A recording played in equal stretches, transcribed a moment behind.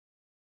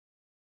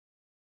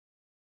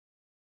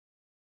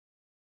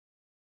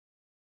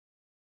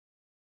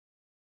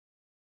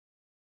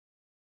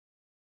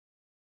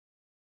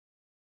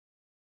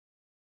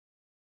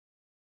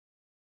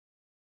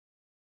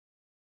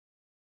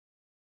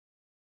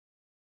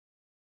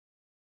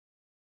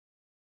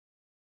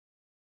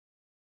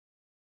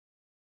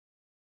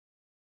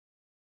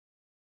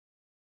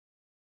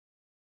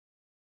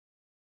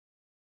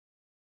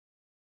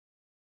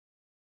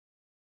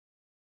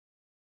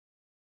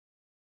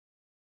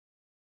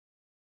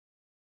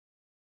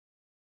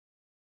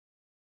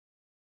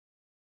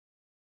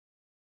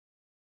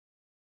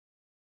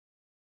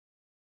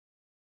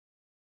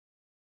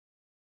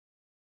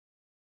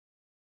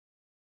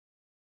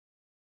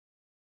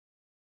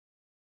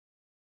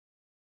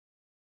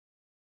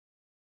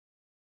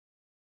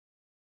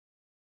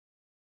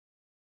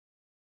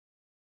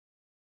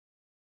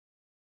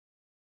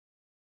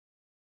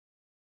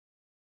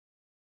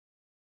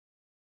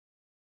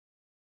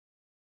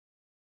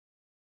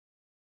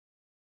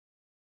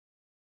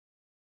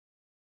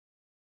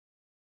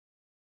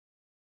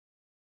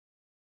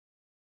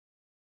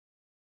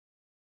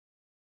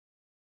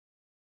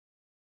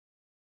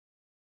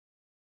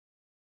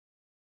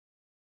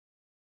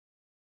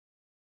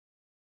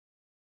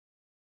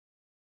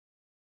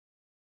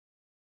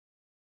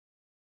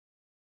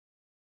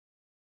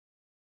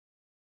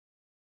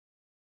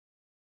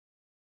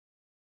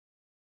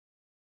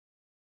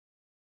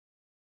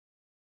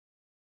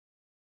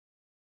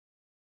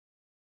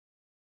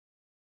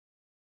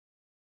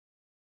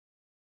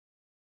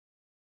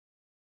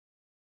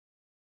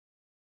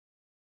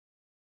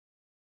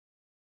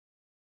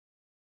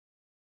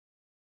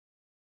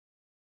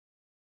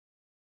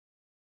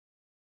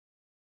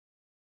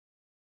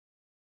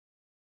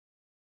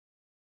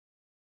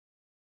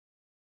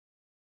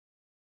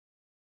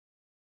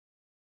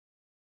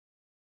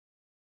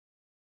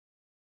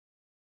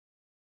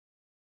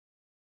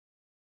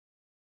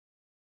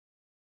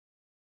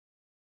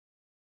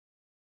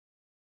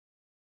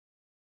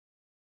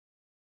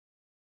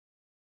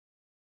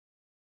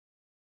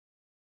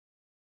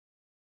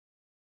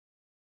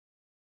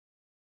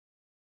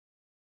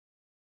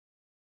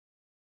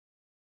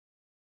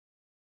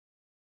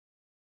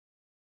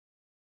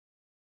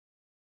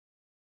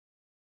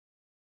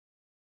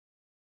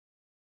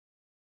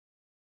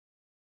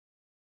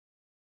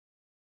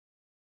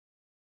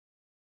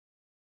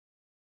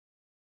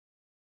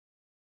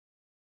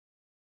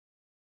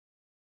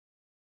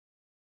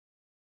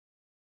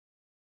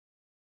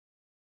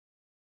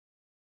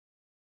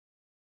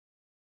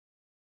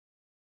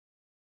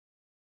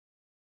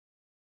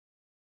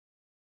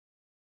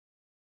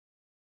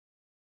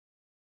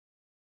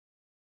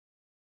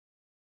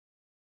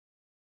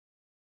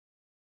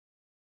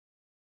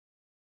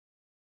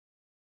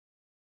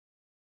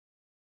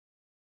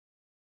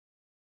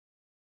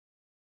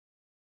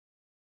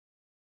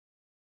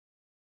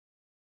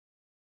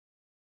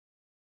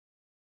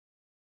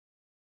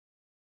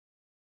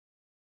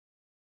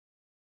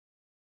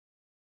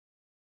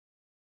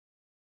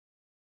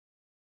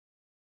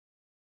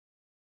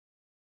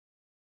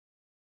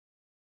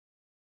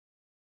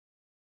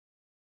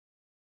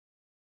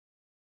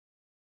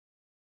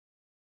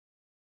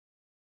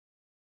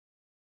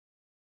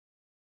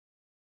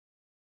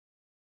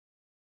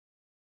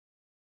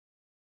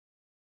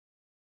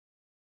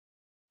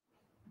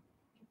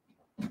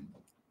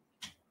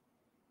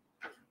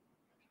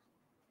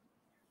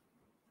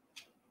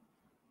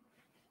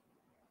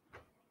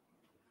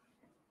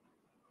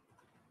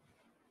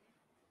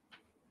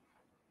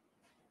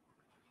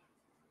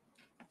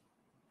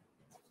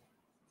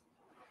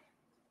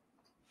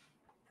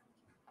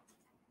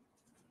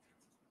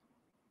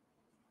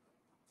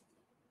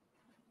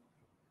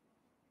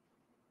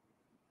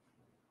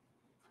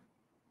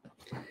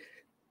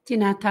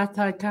Tina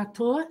tātai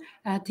katoa,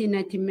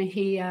 tēnei te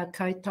mihi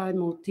koutou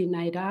mō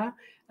tēnei rā,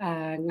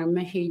 ngā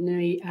mihi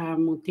nui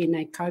mō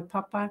tēnei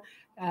kaupapa,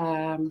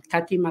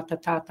 ka tīmata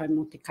tātou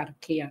mō te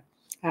karakia.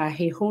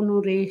 He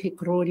honore, he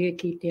kororia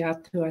ki te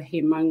atua,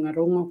 he maunga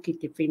rongo ki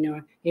te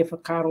whenua, e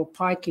whakaro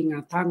pai ki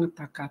ngā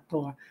tangata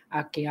katoa,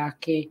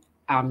 ake,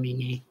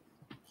 amine.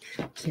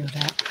 Kia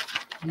ora.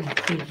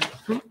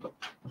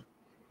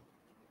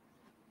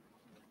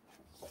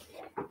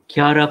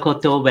 Kia ora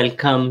koto,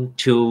 welcome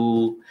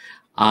to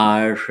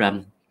our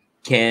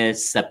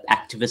CARES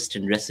Activist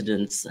in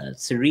Residence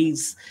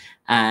series.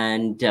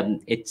 And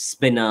it's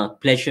been a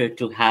pleasure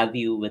to have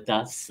you with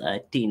us,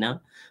 Tina,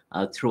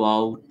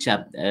 throughout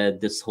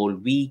this whole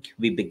week.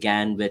 We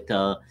began with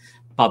a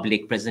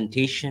public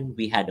presentation.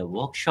 We had a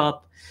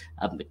workshop.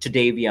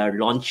 Today we are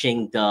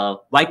launching the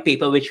white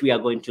paper, which we are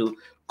going to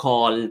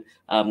call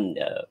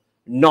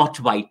not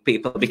white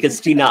paper, because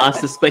Tina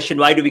asked this question,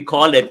 why do we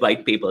call it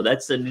white paper?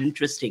 That's an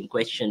interesting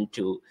question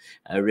to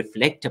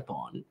reflect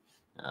upon.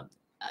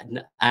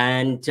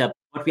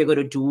 What we're going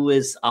to do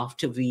is,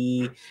 after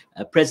we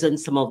present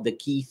some of the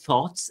key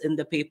thoughts in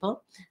the paper,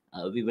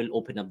 we will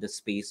open up the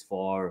space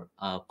for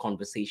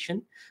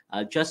conversation.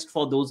 Just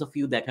for those of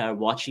you that are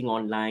watching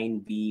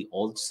online, we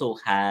also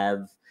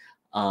have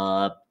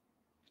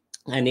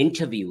an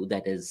interview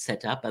that is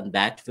set up, and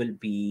that will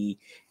be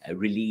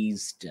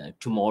released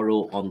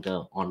tomorrow on the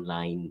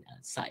online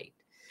side.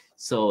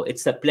 So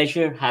it's a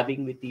pleasure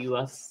having with you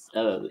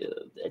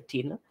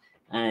Tina,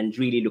 and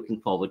really looking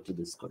forward to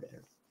this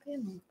career.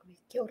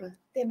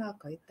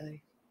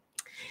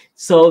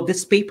 So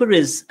this paper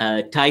is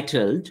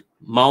titled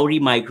Maori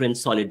Migrant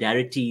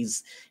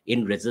Solidarities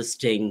in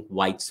Resisting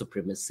White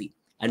Supremacy.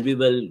 And we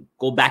will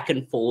go back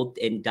and forth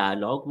in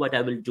dialogue. What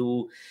I will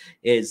do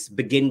is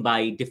begin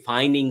by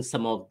defining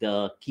some of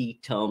the key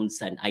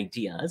terms and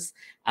ideas.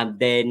 And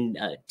then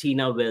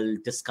Tina will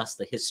discuss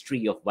the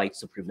history of white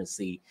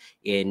supremacy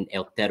in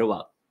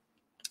Aotearoa.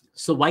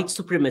 So white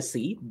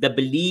supremacy, the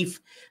belief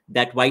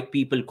that white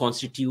people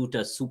constitute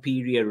a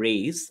superior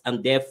race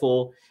and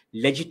therefore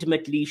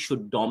legitimately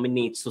should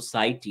dominate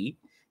society,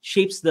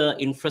 shapes the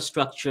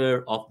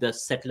infrastructure of the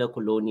settler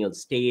colonial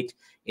state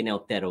in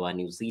Aotearoa,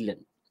 New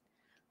Zealand.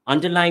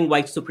 Underlying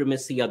white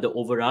supremacy are the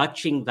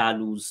overarching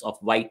values of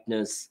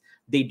whiteness,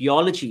 the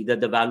ideology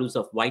that the values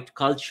of white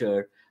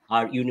culture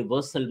are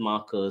universal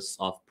markers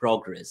of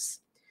progress.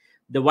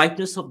 The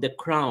whiteness of the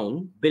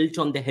crown, built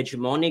on the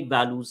hegemonic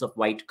values of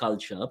white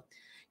culture,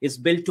 is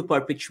built to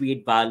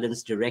perpetuate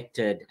violence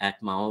directed at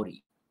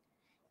Maori.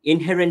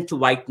 Inherent to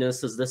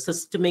whiteness is the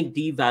systemic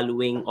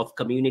devaluing of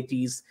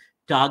communities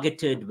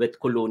targeted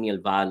with colonial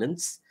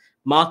violence,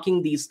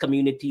 marking these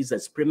communities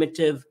as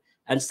primitive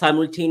and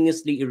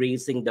simultaneously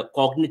erasing the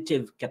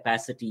cognitive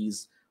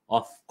capacities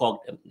of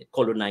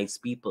colonized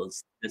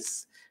peoples.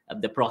 This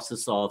the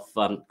process of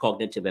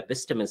cognitive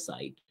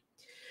epistemicide.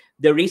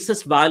 The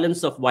racist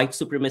violence of white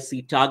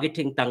supremacy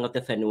targeting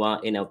tangata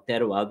whenua in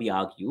Aotearoa, we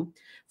argue,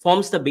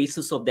 forms the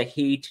basis of the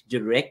hate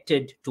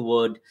directed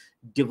toward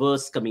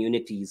diverse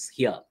communities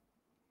here.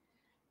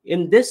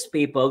 In this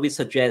paper, we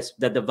suggest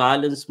that the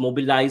violence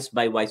mobilized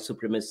by white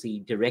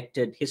supremacy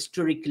directed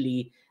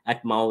historically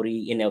at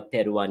Maori in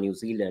Aotearoa, New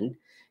Zealand,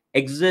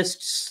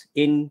 exists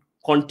in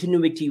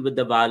continuity with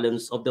the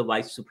violence of the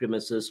white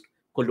supremacist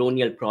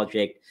colonial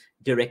project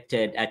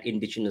directed at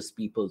indigenous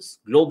peoples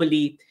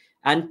globally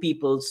and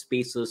people's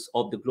spaces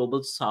of the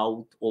global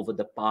south over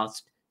the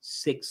past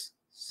 6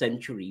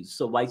 centuries.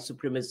 So white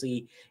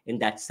supremacy in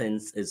that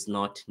sense is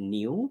not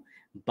new,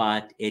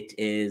 but it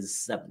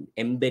is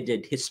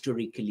embedded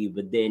historically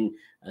within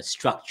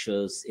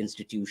structures,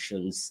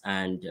 institutions,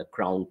 and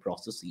crown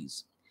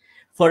processes.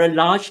 For a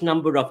large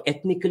number of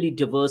ethnically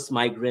diverse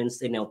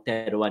migrants in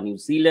Aotearoa, New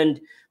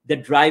Zealand, the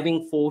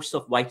driving force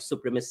of white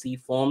supremacy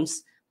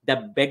forms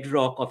the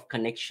bedrock of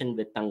connection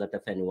with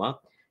tangata whenua,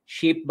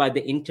 shaped by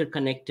the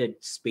interconnected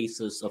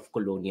spaces of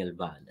colonial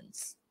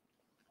violence.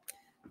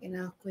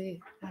 Ina koe,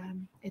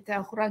 e te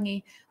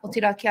ahorangi o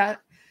tira kia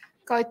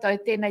koutou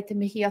tēnei te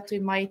mihi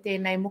atu mai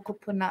tēnei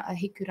mokopuna a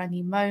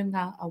hikurangi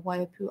maunga, a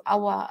waiapu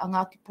awa, a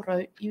Ngāti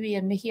Porou iwi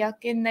e mihi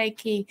ake nei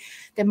ki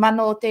te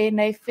mano o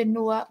tēnei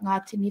whenua,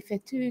 ngā tini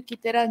whetū ki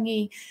te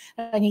rangi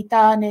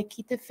tāne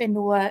ki te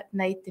whenua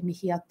nei te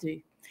mihi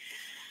atu.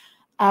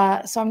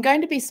 So I'm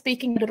going to be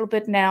speaking a little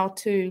bit now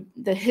to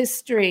the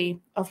history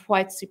of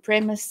white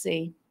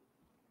supremacy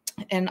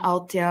in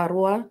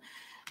Aotearoa.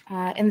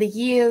 In the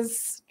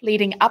years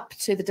leading up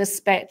to the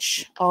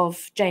dispatch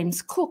of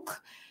James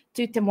Cook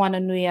to Te Moana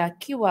Nui a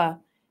Kiwa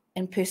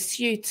in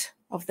pursuit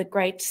of the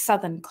great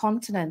southern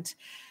continent,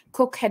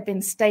 Cook had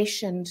been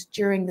stationed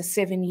during the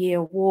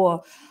 7-Year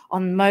War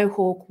on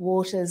Mohawk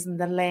waters in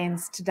the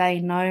lands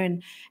today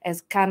known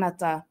as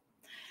Kanata,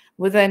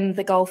 within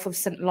the Gulf of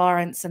St.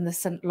 Lawrence and the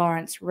St.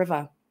 Lawrence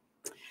River.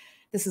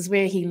 This is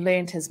where he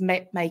learned his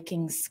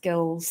map-making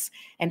skills.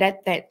 And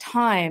at that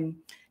time,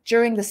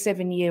 during the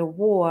 7-Year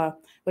War,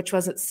 which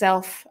was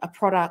itself a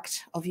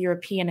product of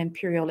European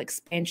imperial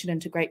expansion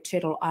into Great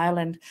Turtle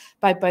Island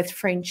by both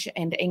French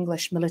and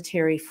English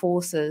military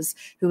forces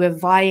who were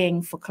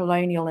vying for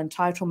colonial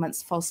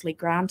entitlements falsely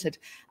granted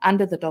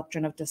under the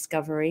doctrine of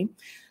discovery.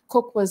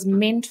 Cook was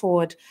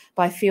mentored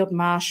by Field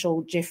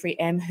Marshal Geoffrey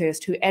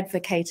Amherst, who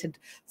advocated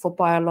for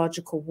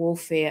biological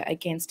warfare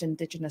against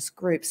Indigenous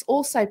groups.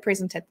 Also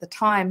present at the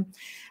time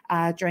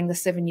during the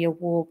 7-Year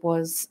War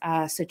was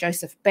Sir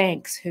Joseph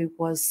Banks, who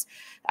was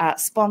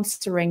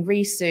sponsoring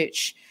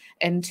research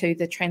into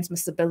the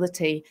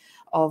transmissibility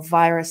of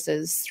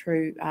viruses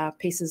through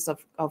pieces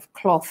of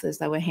cloth as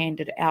they were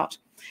handed out.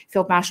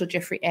 Field Marshal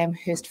Geoffrey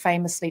Amherst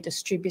famously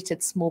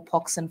distributed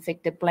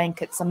smallpox-infected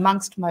blankets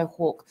amongst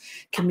Mohawk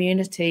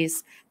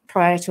communities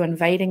prior to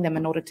invading them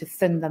in order to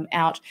thin them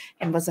out,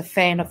 and was a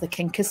fan of the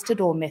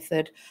conquistador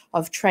method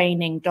of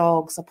training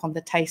dogs upon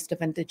the taste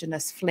of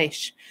Indigenous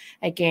flesh,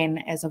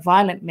 again as a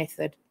violent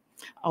method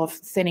of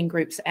thinning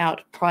groups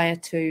out prior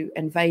to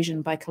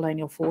invasion by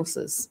colonial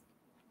forces.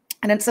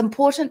 And it's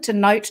important to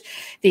note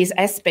these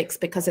aspects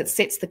because it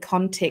sets the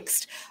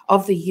context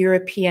of the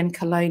European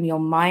colonial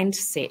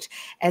mindset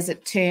as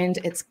it turned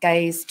its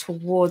gaze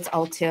towards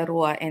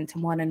Aotearoa and Te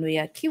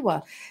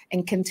Moananui-a-Kiwa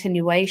in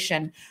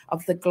continuation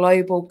of the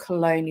global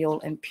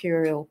colonial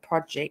imperial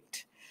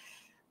project.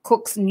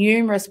 Cook's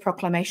numerous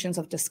proclamations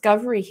of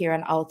discovery here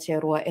in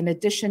Aotearoa, in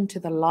addition to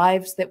the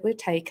lives that were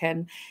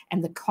taken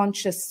and the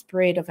conscious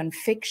spread of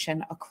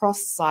infection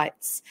across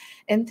sites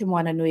in Te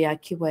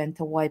Moananui-a-Kiwa and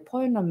Te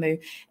Waipounamu,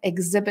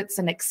 exhibits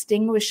an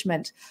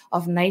extinguishment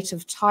of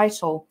native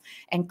title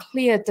and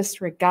clear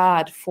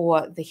disregard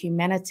for the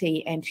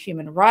humanity and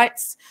human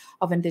rights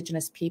of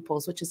Indigenous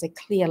peoples, which is a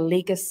clear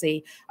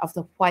legacy of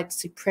the white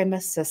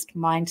supremacist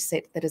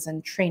mindset that is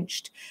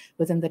entrenched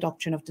within the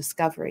doctrine of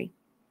discovery.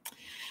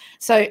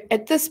 So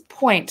at this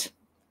point,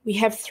 we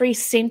have 3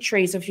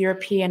 centuries of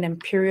European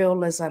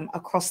imperialism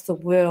across the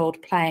world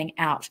playing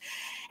out.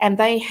 And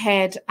they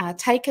had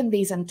taken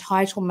these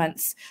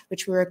entitlements,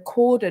 which were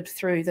accorded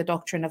through the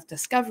doctrine of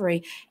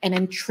discovery, and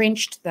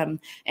entrenched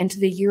them into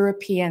the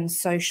European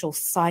social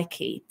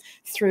psyche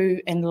through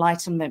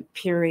Enlightenment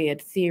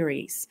period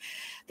theories.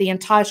 The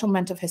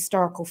entitlement of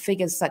historical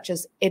figures such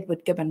as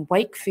Edward Gibbon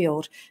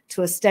Wakefield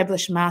to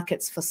establish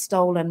markets for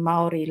stolen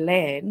Maori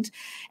land,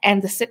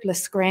 and the settler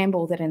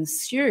scramble that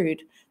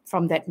ensued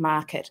from that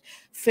market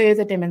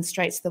further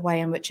demonstrates the way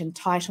in which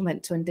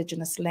entitlement to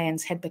Indigenous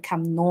lands had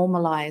become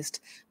normalised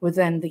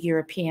within the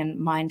European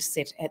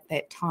mindset at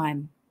that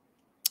time.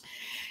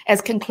 As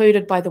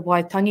concluded by the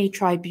Waitangi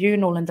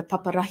Tribunal in the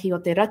Paparahi o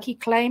Te Raki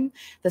claim,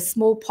 the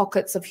small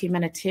pockets of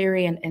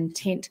humanitarian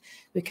intent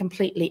were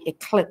completely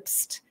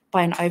eclipsed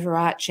by an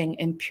overarching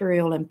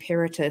imperial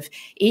imperative,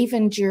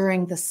 even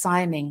during the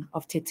signing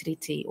of Te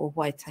Tiriti or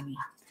Waitangi.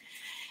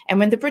 And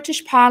when the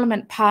British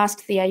Parliament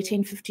passed the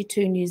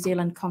 1852 New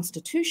Zealand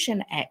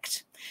Constitution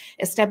Act,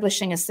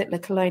 establishing a settler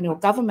colonial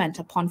government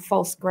upon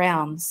false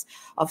grounds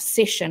of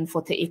cession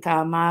for Te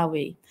Ika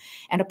Maui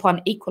and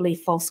upon equally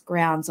false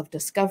grounds of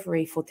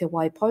discovery for Te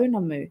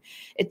Waipounamu,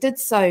 it did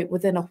so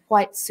within a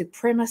white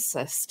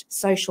supremacist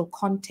social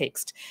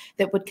context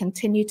that would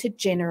continue to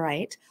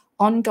generate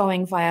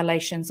ongoing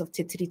violations of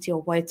Te Tiriti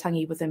o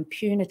Waitangi with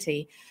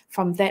impunity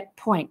from that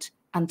point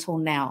until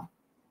now.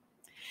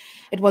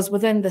 It was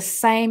within the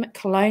same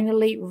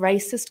colonially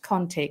racist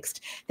context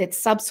that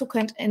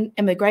subsequent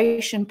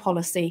immigration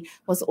policy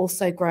was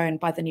also grown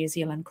by the New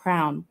Zealand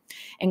Crown,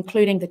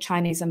 including the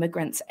Chinese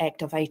Immigrants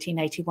Act of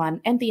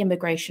 1881 and the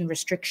Immigration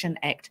Restriction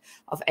Act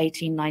of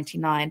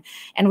 1899,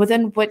 and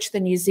within which the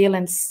New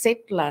Zealand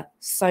settler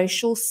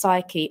social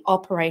psyche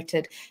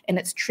operated in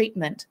its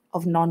treatment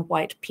of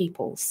non-white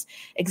peoples,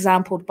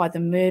 exampled by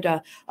the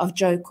murder of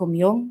Joe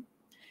Kumyong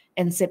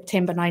in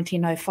September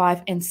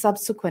 1905 and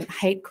subsequent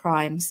hate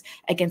crimes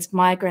against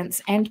migrants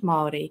and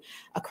Maori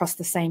across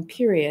the same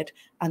period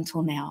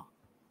until now.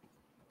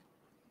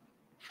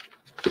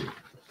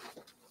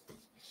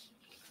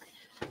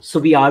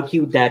 So we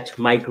argue that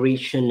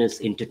migration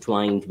is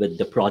intertwined with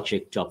the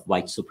project of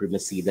white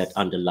supremacy that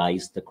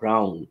underlies the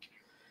Crown.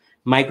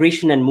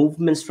 Migration and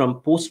movements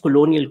from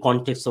post-colonial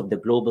contexts of the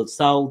global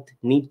South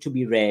need to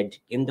be read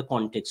in the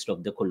context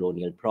of the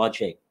colonial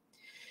project.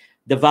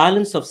 The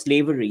violence of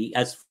slavery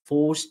as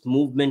forced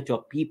movement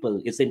of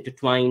people is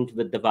intertwined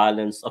with the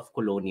violence of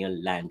colonial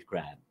land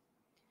grab.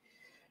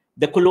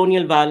 The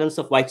colonial violence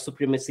of white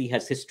supremacy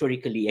has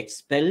historically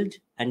expelled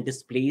and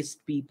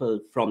displaced people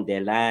from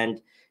their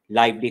land,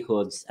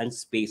 livelihoods, and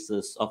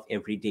spaces of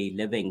everyday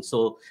living.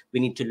 So we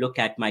need to look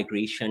at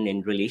migration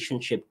in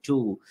relationship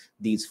to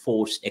these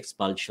forced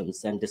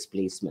expulsions and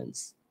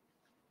displacements.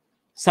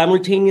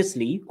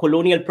 Simultaneously,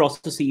 colonial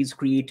processes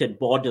created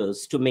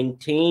borders to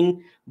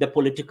maintain the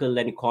political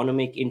and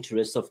economic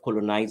interests of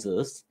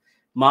colonizers,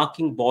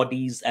 marking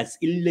bodies as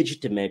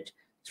illegitimate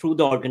through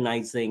the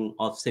organizing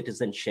of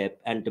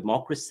citizenship and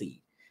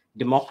democracy.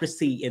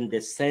 Democracy in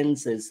this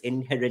sense is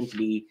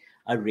inherently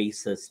a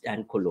racist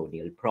and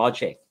colonial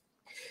project.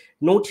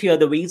 Note here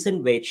the ways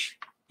in which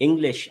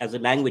English as a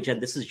language, and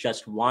this is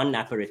just one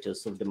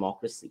apparatus of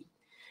democracy,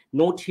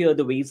 Note here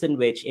the ways in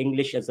which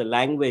English as a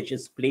language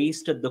is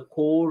placed at the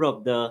core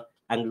of the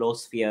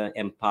Anglosphere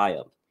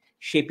empire,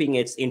 shaping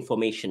its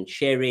information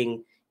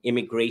sharing,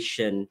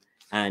 immigration,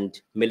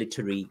 and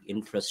military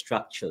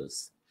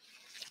infrastructures.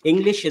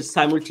 English is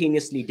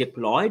simultaneously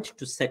deployed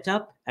to set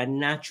up and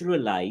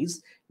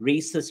naturalize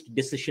racist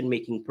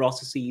decision-making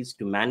processes,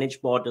 to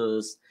manage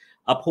borders,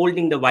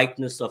 upholding the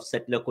whiteness of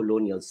settler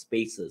colonial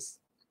spaces.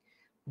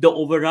 The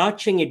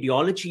overarching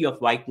ideology of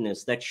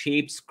whiteness that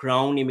shapes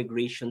crown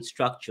immigration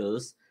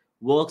structures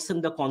works in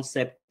the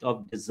concept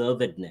of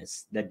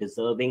deservedness, the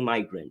deserving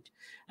migrant,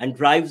 and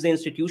drives the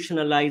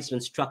institutionalized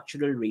and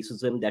structural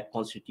racism that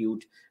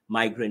constitute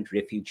migrant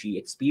refugee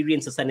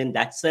experiences. And in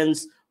that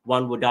sense,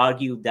 one would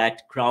argue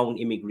that crown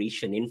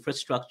immigration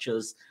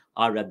infrastructures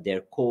are at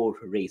their core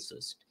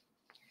racist.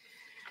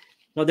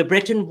 Now, the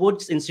Bretton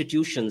Woods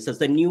institutions, as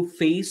the new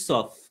face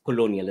of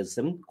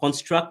colonialism,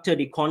 constructed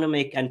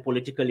economic and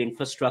political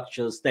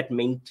infrastructures that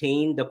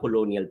maintain the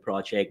colonial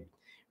project,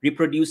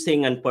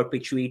 reproducing and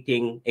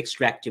perpetuating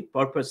extractive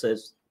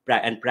purposes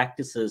and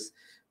practices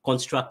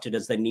constructed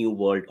as the New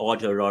World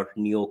Order or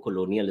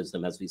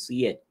neo-colonialism as we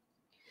see it.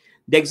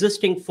 The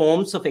existing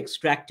forms of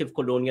extractive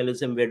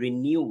colonialism were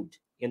renewed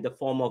in the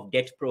form of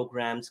debt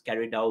programs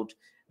carried out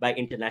by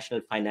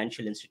international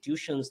financial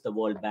institutions, the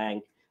World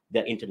Bank,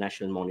 the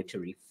International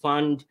Monetary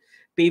Fund,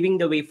 paving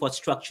the way for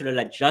structural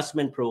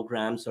adjustment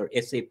programs or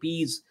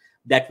SAPs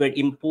that were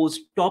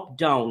imposed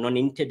top-down on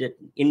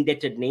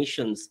indebted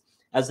nations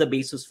as the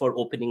basis for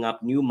opening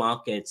up new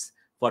markets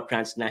for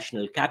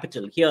transnational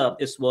capital. Here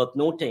it's worth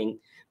noting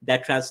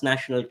that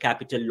transnational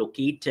capital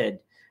located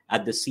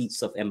at the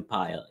seats of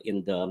empire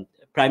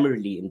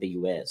primarily in the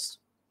US.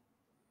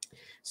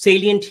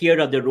 Salient here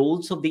are the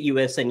roles of the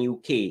US and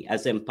UK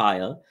as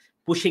empire,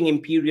 pushing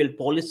imperial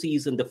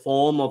policies in the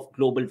form of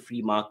global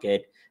free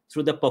market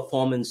through the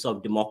performance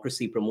of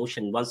democracy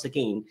promotion, once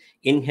again,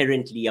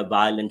 inherently a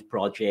violent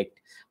project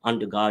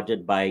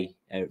undergirded by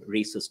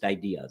racist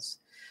ideas.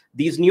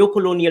 These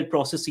neo-colonial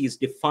processes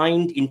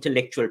defined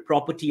intellectual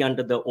property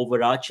under the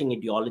overarching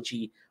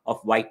ideology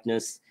of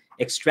whiteness,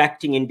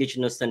 extracting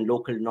indigenous and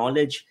local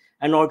knowledge,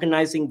 and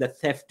organizing the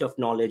theft of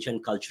knowledge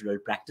and cultural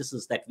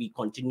practices that we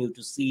continue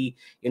to see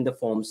in the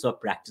forms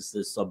of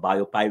practices of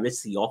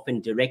biopiracy,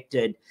 often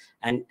directed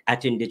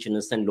at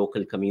indigenous and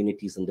local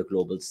communities in the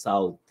global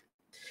south.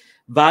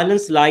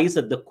 Violence lies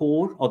at the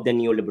core of the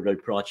neoliberal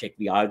project,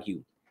 we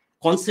argue.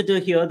 Consider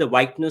here the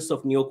whiteness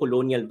of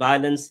neo-colonial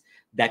violence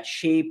that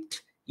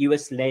shaped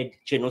US-led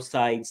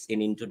genocides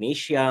in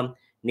Indonesia,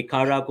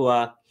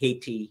 Nicaragua,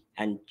 Haiti,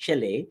 and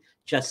Chile,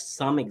 just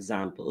some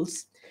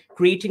examples,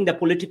 creating the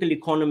political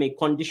economic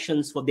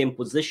conditions for the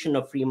imposition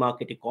of free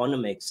market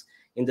economics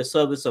in the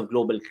service of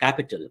global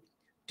capital,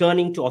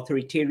 turning to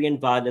authoritarian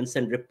violence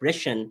and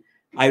repression,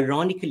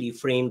 ironically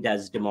framed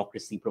as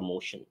democracy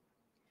promotion.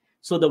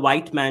 So the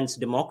white man's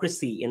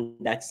democracy in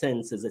that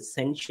sense is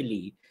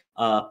essentially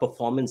a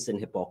performance in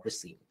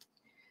hypocrisy.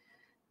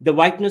 The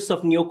whiteness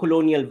of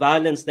neocolonial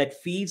violence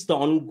that feeds the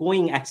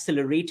ongoing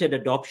accelerated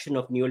adoption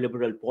of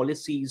neoliberal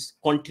policies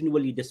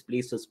continually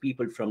displaces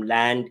people from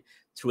land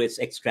through its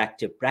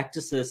extractive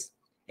practices,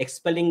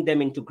 expelling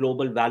them into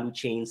global value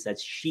chains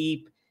as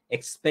cheap,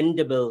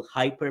 expendable,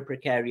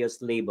 hyper-precarious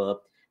labor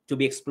to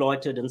be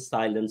exploited and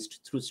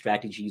silenced through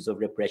strategies of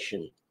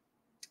repression.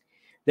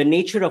 The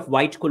nature of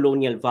white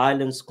colonial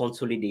violence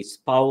consolidates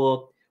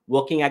power,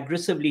 working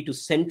aggressively to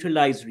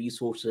centralize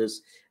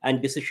resources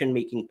and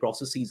decision-making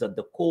processes at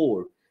the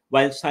core,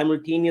 while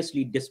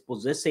simultaneously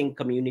dispossessing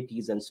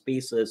communities and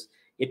spaces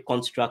it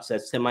constructs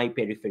as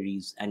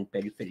semi-peripheries and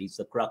peripheries,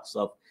 the crux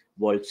of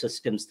world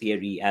systems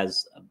theory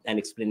as an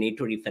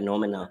explanatory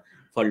phenomena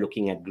for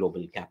looking at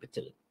global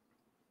capital.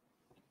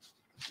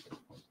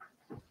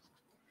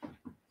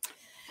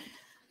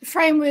 The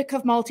framework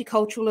of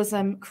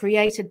multiculturalism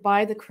created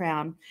by the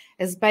Crown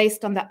is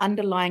based on the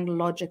underlying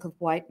logic of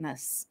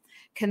whiteness,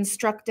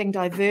 constructing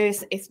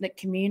diverse ethnic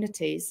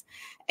communities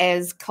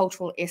as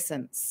cultural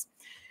essence.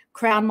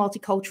 Crown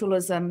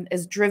multiculturalism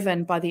is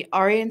driven by the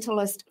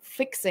Orientalist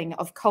fixing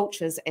of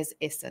cultures as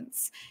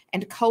essence,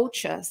 and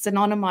culture,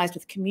 synonymized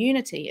with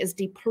community, is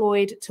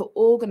deployed to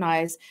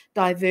organize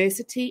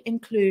diversity,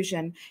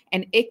 inclusion,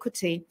 and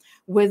equity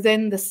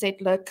within the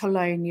settler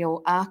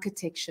colonial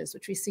architectures,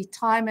 which we see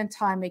time and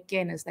time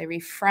again as they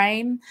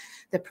reframe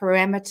the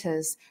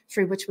parameters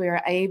through which we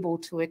are able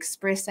to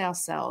express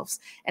ourselves.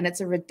 And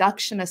it's a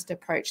reductionist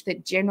approach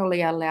that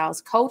generally allows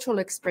cultural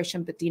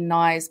expression but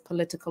denies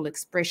political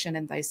expression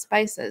in those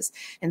spaces,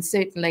 and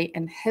certainly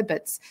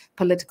inhibits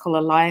political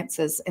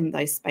alliances in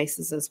those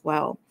spaces as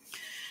well.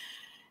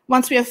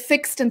 Once we are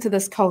fixed into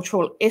this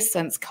cultural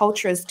essence,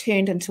 culture is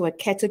turned into a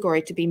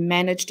category to be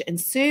managed in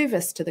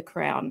service to the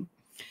Crown,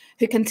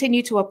 who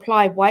continue to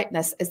apply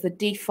whiteness as the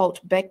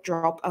default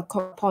backdrop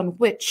upon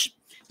which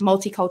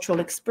multicultural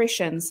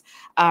expressions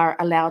are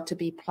allowed to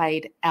be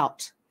played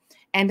out.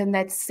 And in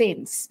that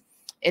sense,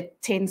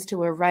 it tends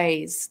to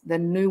erase the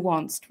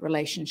nuanced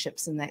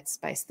relationships in that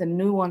space, the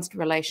nuanced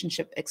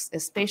relationship,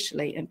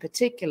 especially in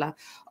particular,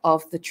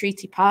 of the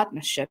treaty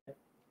partnership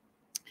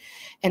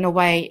in a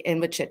way in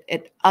which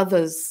it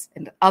others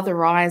and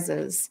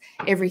otherizes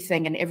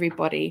everything and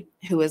everybody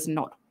who is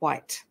not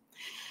white.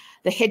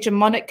 The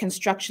hegemonic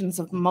constructions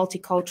of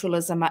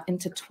multiculturalism are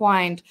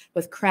intertwined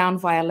with crown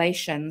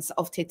violations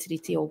of te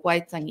tiriti o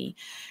Waitangi,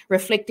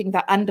 reflecting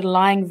the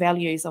underlying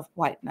values of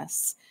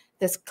whiteness.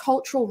 This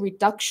cultural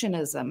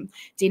reductionism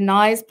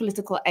denies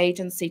political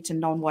agency to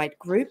non-white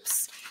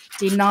groups,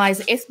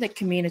 denies ethnic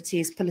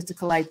communities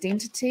political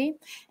identity,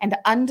 and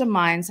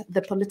undermines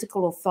the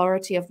political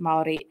authority of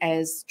Māori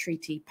as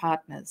treaty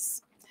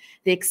partners.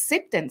 The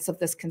acceptance of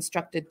this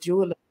constructed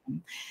dualism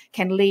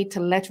can lead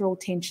to lateral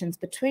tensions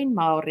between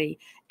Māori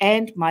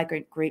and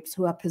migrant groups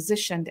who are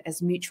positioned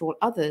as mutual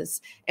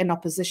others in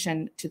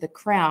opposition to the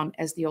Crown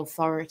as the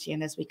authority.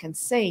 And as we can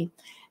see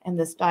in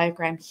this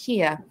diagram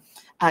here,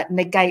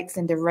 negates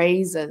and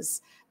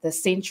erases the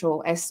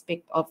central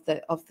aspect of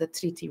the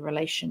treaty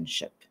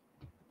relationship.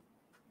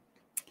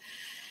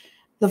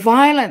 The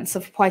violence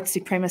of white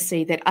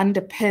supremacy that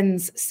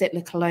underpins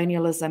settler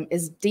colonialism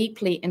is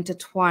deeply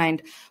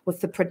intertwined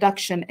with the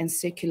production and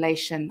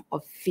circulation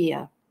of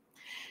fear.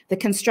 The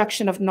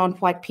construction of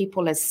non-white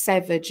people as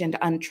savage and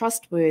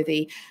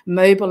untrustworthy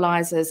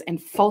mobilizes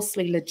and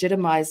falsely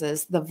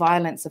legitimizes the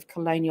violence of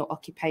colonial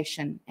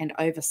occupation and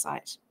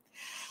oversight.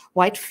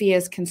 White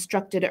fears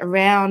constructed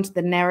around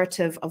the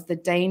narrative of the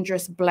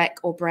dangerous black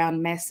or brown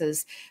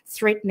masses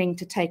threatening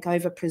to take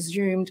over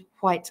presumed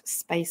white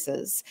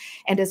spaces,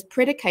 and is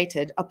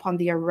predicated upon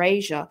the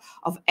erasure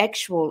of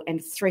actual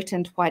and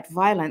threatened white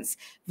violence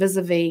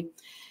vis-a-vis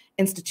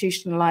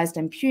institutionalized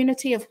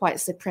impunity of white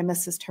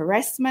supremacist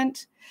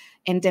harassment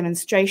and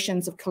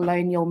demonstrations of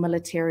colonial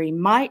military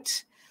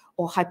might,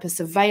 or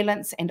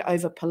hyper-surveillance and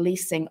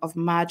over-policing of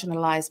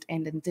marginalized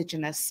and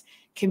indigenous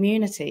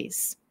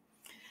communities.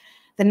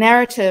 The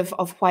narrative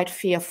of white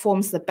fear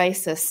forms the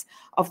basis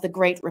of the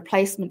Great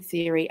Replacement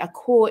theory, a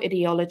core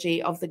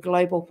ideology of the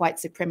global white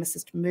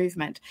supremacist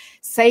movement.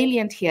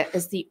 Salient here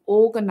is the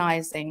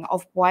organizing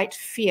of white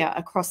fear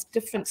across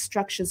different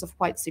structures of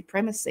white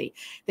supremacy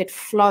that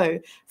flow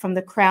from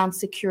the Crown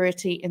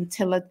security,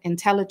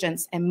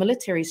 intelligence, and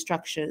military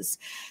structures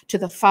to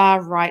the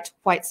far-right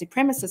white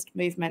supremacist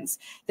movements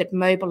that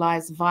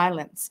mobilize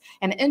violence.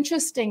 And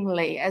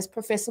interestingly, as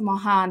Professor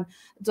Mohan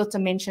Dutta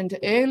mentioned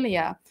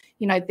earlier,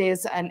 you know,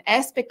 there's an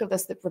aspect of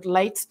this that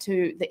relates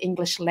to the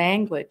English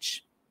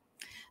language.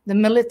 The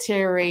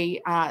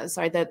military,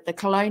 the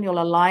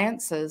colonial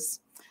alliances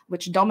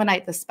which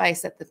dominate the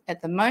space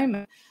at the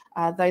moment,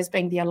 those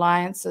being the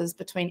alliances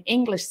between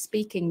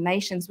English-speaking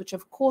nations, which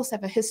of course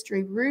have a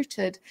history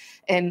rooted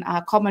in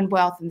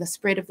Commonwealth and the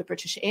spread of the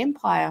British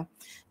Empire,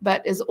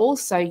 but is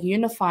also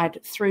unified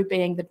through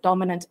being the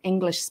dominant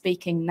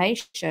English-speaking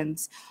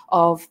nations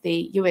of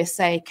the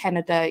USA,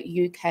 Canada,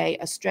 UK,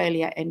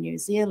 Australia, and New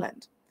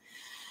Zealand.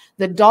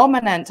 The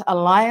dominant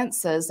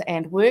alliances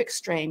and work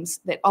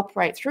streams that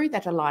operate through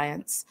that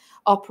alliance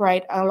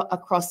operate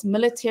across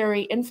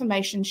military,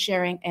 information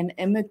sharing, and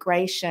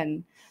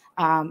immigration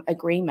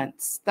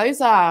agreements.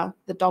 Those are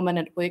the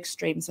dominant work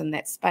streams in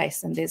that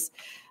space, and there's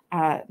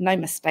no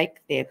mistake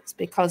there. It's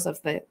because of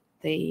the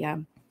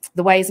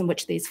ways in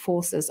which these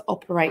forces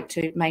operate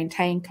to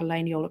maintain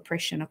colonial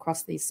oppression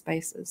across these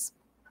spaces.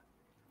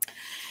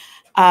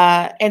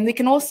 And we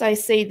can also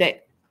see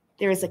that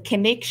there is a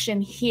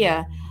connection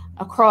here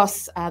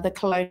across the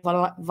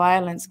colonial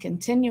violence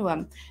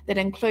continuum that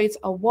includes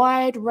a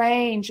wide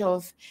range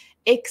of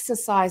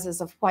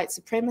exercises of white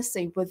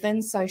supremacy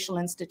within social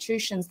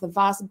institutions, the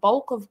vast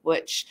bulk of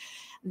which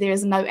there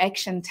is no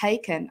action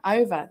taken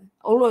over.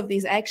 All of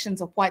these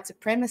actions of white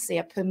supremacy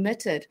are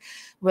permitted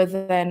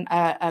within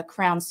a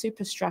Crown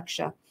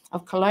superstructure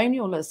of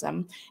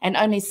colonialism, and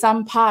only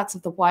some parts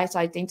of the white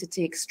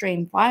identity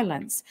extreme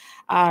violence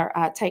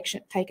are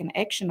taken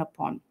action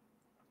upon.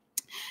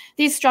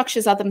 These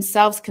structures are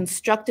themselves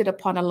constructed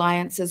upon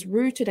alliances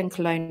rooted in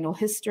colonial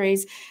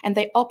histories, and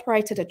they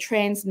operate at a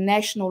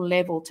transnational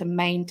level to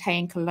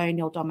maintain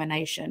colonial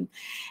domination.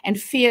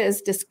 And fear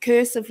is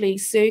discursively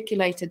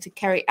circulated to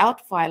carry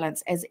out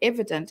violence, as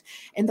evident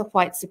in the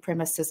white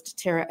supremacist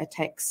terror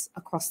attacks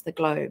across the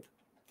globe.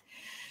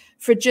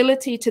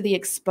 Fragility to the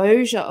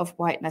exposure of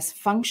whiteness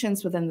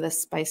functions within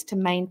this space to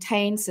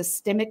maintain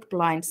systemic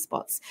blind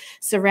spots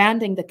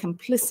surrounding the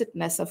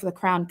complicitness of the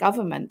Crown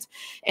government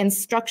in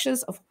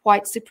structures of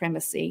white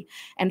supremacy,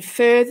 and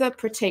further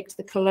protect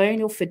the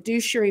colonial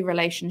fiduciary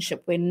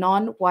relationship where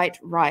non-white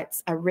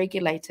rights are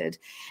regulated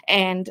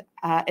and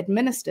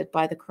administered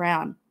by the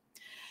Crown.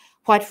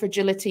 White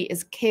fragility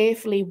is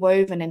carefully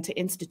woven into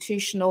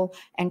institutional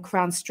and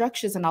Crown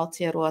structures in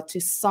Aotearoa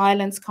to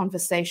silence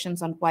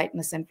conversations on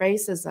whiteness and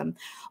racism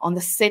on the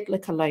settler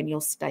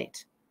colonial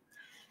state.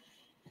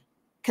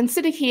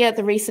 Consider here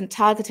the recent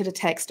targeted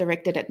attacks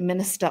directed at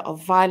Minister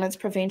of Violence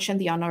Prevention,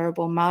 the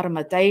Honourable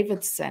Marama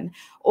Davidson,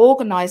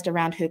 organised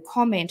around her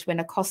comment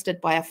when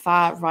accosted by a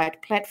far-right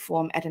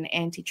platform at an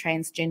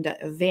anti-transgender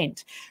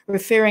event,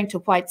 referring to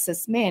white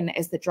cis men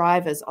as the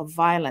drivers of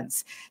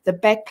violence. The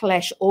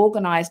backlash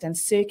organised and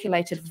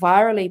circulated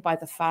virally by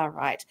the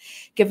far-right,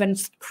 given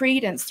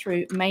credence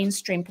through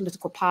mainstream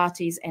political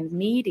parties and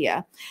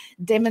media,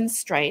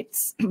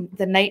 demonstrates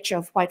the nature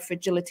of white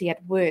fragility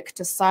at work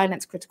to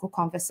silence critical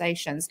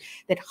conversations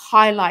that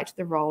highlight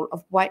the role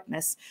of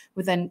whiteness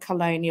within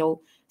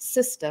colonial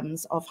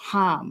systems of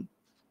harm.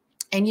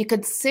 And you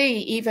could see,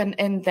 even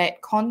in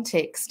that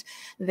context,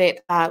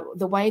 that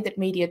the way that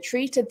media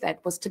treated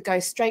that was to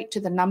go straight to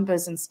the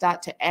numbers and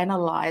start to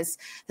analyse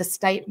the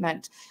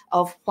statement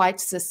of white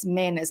cis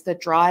men as the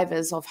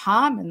drivers of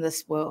harm in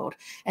this world.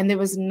 And there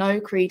was no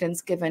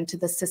credence given to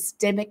the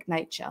systemic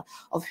nature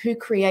of who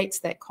creates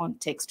that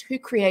context, who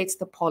creates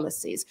the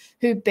policies,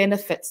 who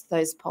benefits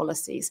those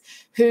policies,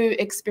 who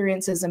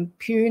experiences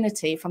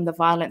impunity from the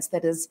violence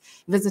that is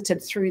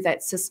visited through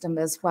that system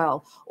as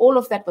well. All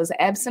of that was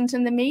absent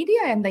in the media,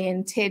 and they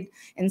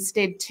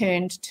instead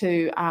turned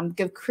to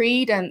give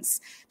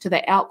credence to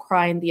the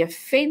outcry and the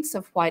offence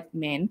of white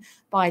men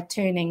by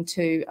turning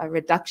to a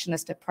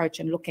reductionist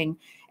approach and looking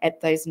at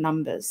those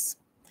numbers.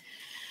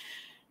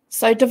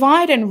 So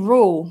divide and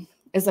rule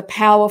is a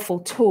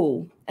powerful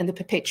tool in the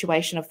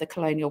perpetuation of the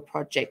colonial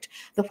project.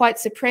 The white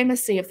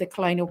supremacy of the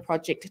colonial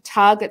project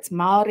targets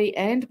Māori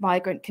and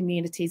migrant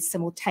communities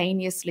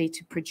simultaneously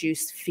to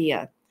produce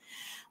fear.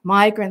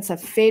 Migrants are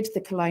fed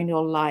the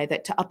colonial lie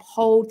that to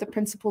uphold the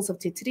principles of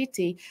Te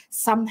Tiriti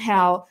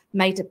somehow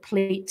may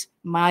deplete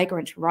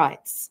migrant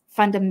rights,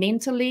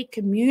 fundamentally,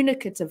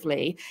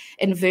 communicatively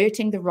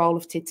inverting the role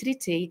of Te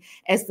Tiriti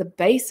as the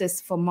basis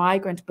for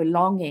migrant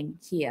belonging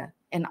here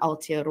in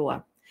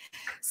Aotearoa.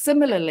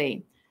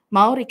 Similarly,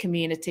 Māori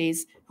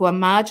communities who are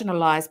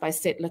marginalised by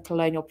settler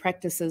colonial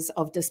practices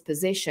of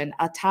dispossession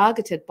are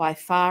targeted by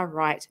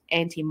far-right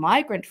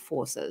anti-migrant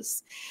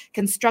forces,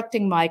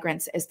 constructing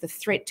migrants as the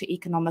threat to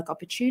economic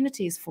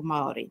opportunities for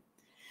Māori.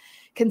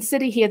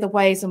 Consider here the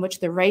ways in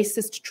which the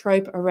racist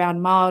trope around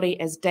Māori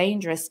as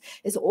dangerous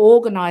is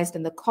organised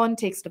in the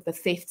context of the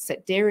thefts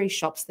at dairy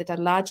shops that are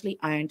largely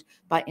owned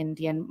by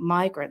Indian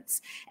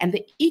migrants, and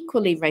the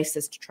equally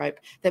racist trope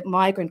that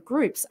migrant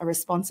groups are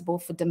responsible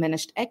for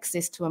diminished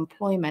access to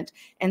employment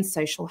and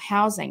social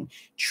housing,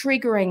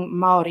 triggering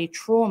Māori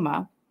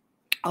trauma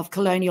of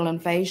colonial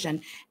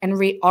invasion and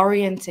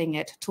reorienting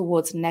it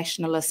towards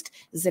nationalist,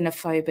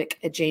 xenophobic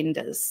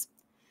agendas.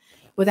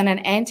 Within an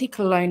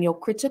anti-colonial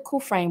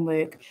critical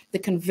framework, the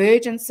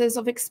convergences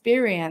of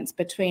experience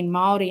between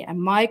Māori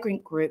and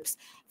migrant groups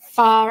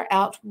far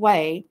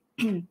outweigh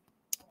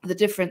the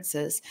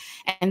differences.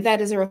 And that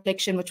is a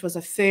reflection which was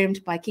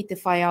affirmed by Ki Te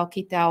Whaiao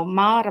Ki Te Ao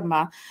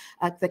Marama,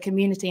 the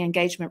Community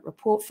Engagement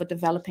Report for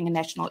Developing a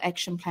National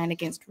Action Plan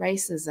Against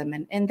Racism.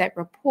 And in that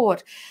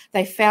report,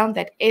 they found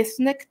that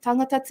ethnic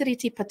tangata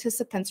tiriti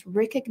participants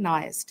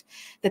recognised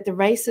that the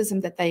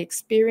racism that they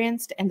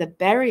experienced and the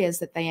barriers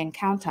that they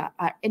encounter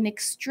are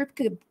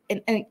inextricably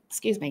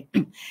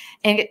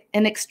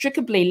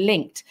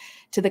linked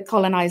to the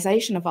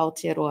colonisation of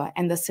Aotearoa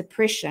and the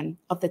suppression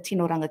of the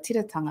tino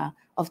rangatiratanga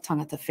of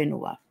tangata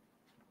whenua.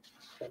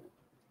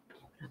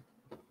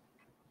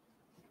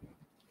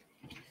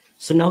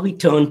 So now we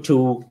turn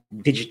to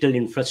digital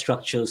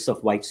infrastructures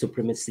of white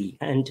supremacy.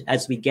 And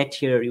as we get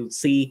here, you'll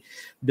see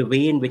the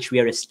way in which we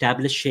are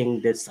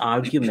establishing this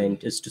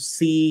argument is to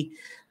see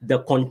the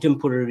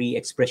contemporary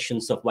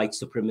expressions of white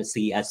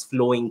supremacy as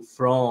flowing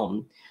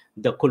from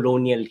the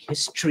colonial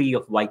history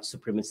of white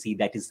supremacy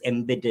that is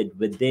embedded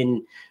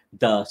within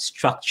the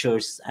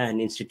structures and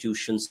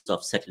institutions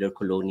of settler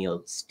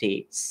colonial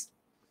states.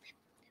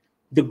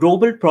 The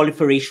global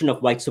proliferation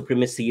of white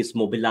supremacy is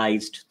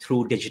mobilized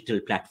through digital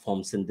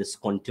platforms in this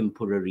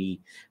contemporary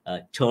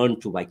turn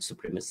to white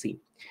supremacy.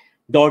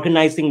 The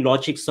organizing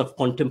logics of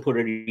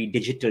contemporary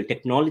digital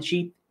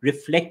technology,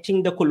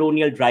 reflecting the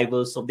colonial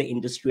drivers of the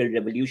Industrial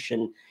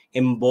Revolution,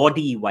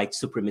 embody white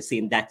supremacy.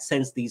 In that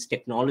sense, these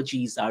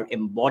technologies are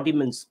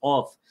embodiments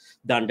of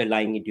the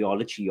underlying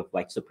ideology of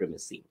white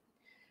supremacy.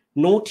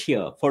 Note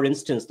here, for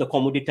instance, the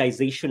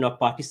commoditization of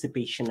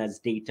participation as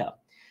data,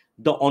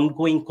 the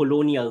ongoing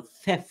colonial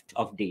theft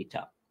of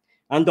data,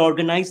 and the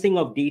organizing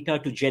of data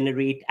to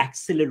generate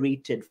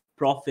accelerated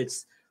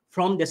profits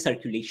from the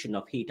circulation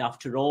of hate.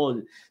 After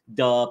all,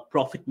 the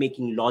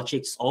profit-making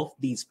logics of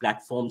these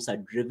platforms are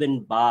driven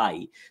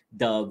by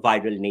the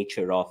viral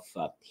nature of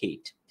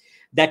hate.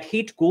 That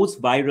hate goes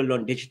viral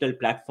on digital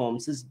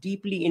platforms is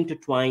deeply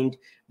intertwined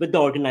with the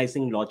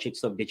organizing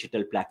logics of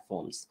digital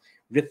platforms,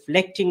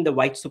 reflecting the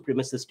white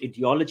supremacist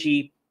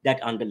ideology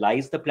that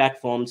underlies the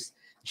platforms,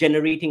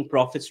 generating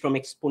profits from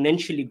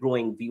exponentially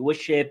growing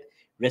viewership,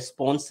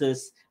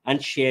 responses,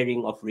 and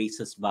sharing of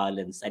racist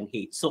violence and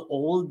hate. So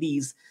all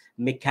these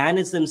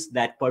mechanisms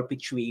that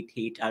perpetuate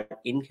hate are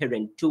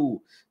inherent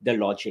to the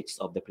logics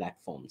of the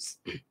platforms.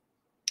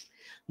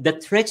 The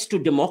threats to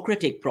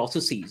democratic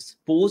processes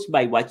posed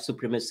by white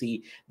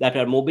supremacy that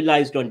are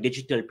mobilized on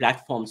digital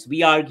platforms,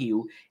 we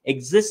argue,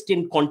 exist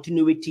in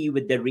continuity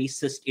with the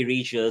racist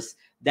erasures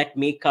that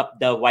make up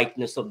the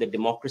whiteness of the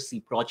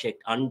democracy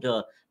project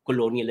under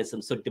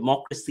colonialism. So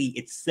democracy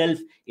itself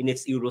in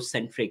its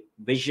Eurocentric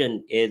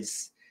vision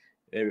is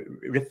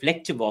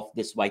reflective of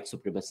this white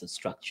supremacist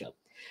structure.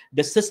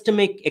 The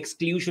systemic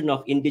exclusion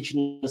of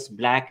indigenous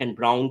Black and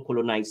brown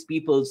colonized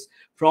peoples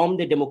from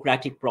the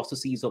democratic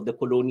processes of the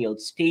colonial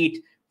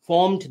state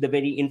formed the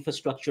very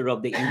infrastructure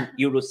of the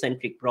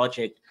Eurocentric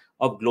project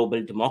of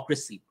global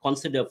democracy.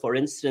 Consider, for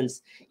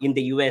instance, in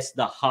the US,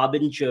 the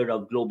harbinger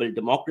of global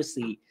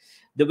democracy,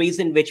 the ways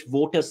in which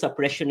voter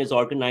suppression is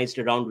organized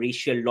around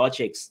racial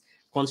logics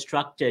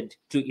constructed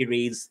to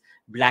erase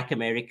Black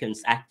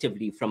Americans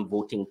actively from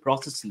voting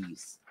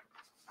processes.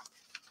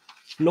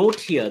 Note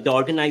here the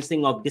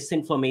organizing of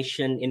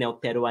disinformation in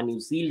Aotearoa, New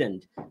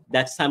Zealand,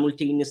 that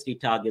simultaneously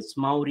targets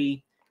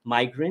Maori,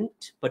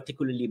 migrant,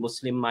 particularly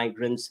Muslim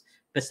migrants,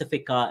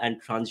 Pacifica,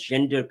 and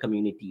transgender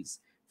communities,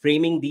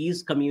 framing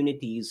these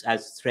communities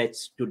as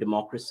threats to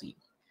democracy.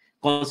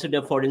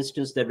 Consider, for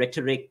instance, the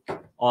rhetoric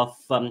of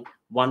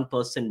one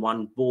person,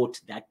 one vote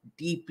that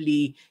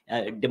deeply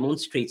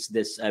demonstrates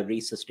this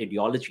racist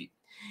ideology.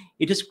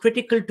 It is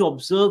critical to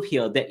observe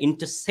here the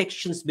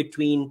intersections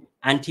between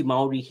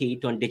anti-Maori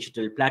hate on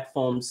digital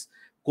platforms,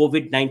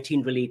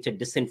 COVID-19 related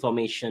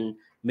disinformation,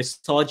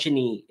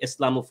 misogyny,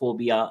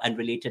 Islamophobia, and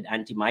related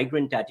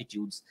anti-migrant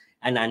attitudes,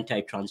 and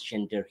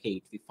anti-transgender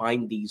hate. We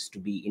find these to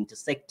be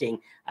intersecting,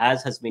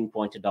 as has been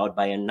pointed out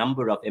by a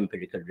number of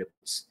empirical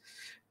reports.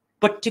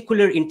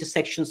 Particular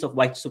intersections of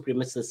white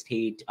supremacist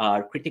hate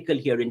are critical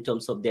here in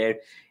terms of their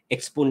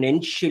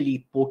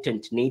exponentially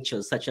potent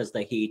nature, such as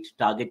the hate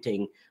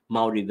targeting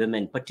Maori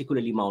women,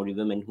 particularly Maori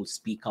women who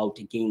speak out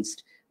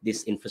against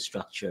this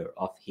infrastructure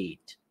of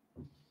hate.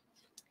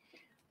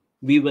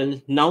 We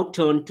will now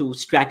turn to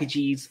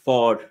strategies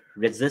for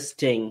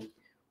resisting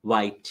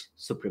white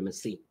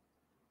supremacy.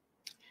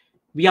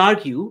 We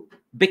argue,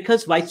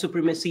 because white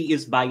supremacy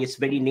is by its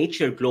very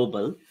nature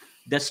global,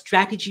 the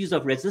strategies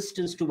of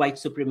resistance to white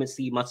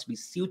supremacy must be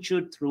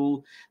sutured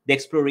through the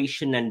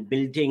exploration and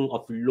building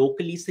of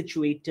locally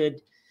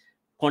situated,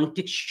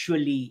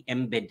 contextually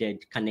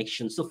embedded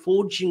connections. So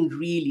forging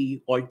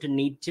really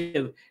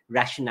alternative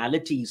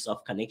rationalities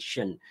of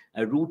connection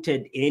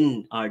rooted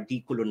in our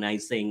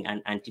decolonizing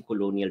and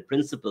anti-colonial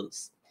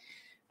principles.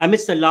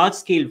 Amidst the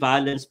large-scale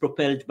violence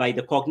propelled by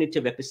the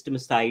cognitive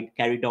epistemicide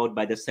carried out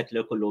by the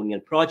settler colonial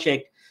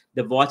project,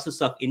 the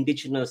voices of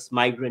indigenous,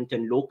 migrant,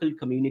 and local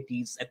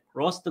communities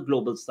across the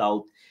global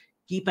South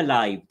keep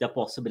alive the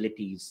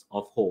possibilities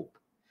of hope.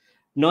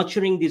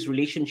 Nurturing these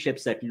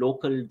relationships at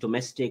local,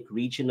 domestic,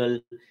 regional,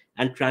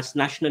 and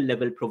transnational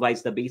level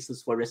provides the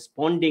basis for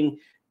responding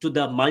to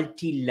the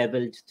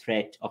multi-leveled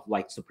threat of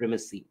white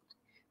supremacy.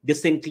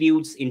 This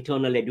includes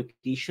internal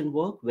education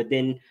work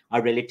within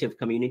our relative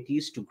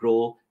communities to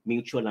grow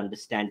mutual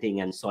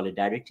understanding and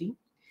solidarity,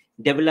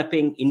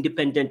 developing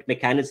independent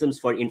mechanisms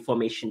for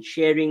information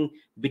sharing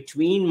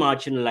between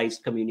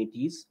marginalized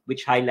communities,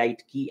 which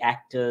highlight key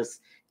actors,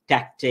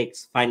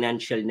 tactics,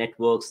 financial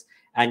networks,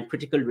 and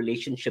critical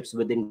relationships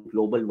within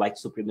global white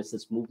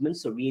supremacist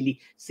movements. So really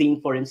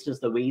seeing, for instance,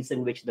 the ways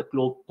in which the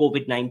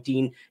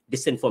COVID-19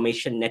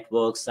 disinformation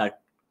networks are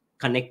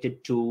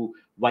connected to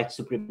white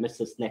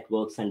supremacist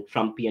networks and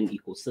Trumpian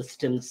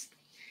ecosystems,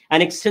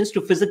 and extends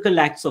to physical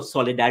acts of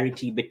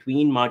solidarity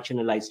between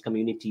marginalized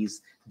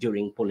communities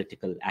during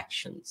political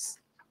actions.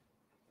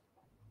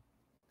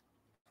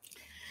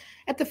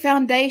 At the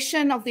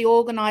foundation of the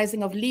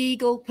organising of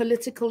legal,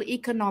 political,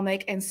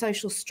 economic and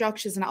social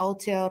structures in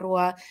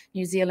Aotearoa,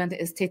 New Zealand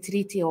is Te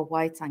Tiriti o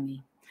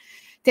Waitangi.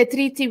 Te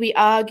Tiriti, we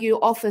argue,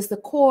 offers the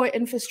core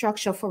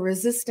infrastructure for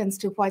resistance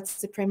to white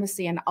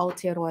supremacy in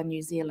Aotearoa,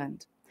 New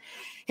Zealand.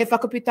 He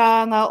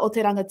whakaputaanga o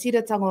te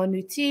rangatiratanga o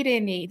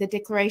Nutireni, the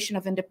Declaration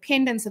of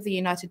Independence of the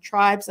United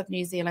Tribes of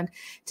New Zealand,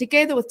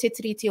 together with Te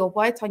Tiriti o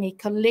Waitangi,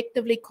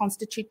 collectively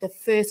constitute the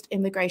first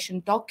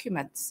immigration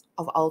documents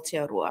of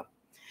Aotearoa.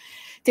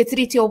 Te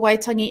Tiriti o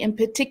Waitangi in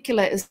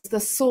particular is the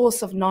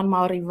source of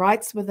non-Māori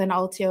rights within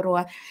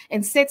Aotearoa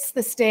and sets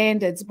the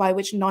standards by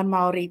which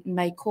non-Māori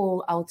may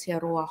call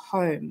Aotearoa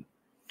home.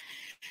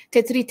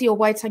 Te Tiriti o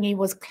Waitangi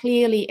was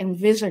clearly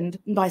envisioned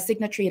by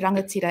signatory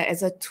rangatira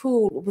as a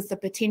tool with the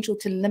potential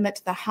to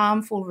limit the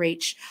harmful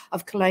reach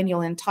of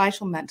colonial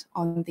entitlement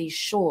on these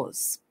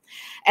shores.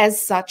 As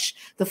such,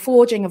 the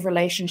forging of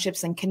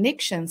relationships and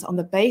connections on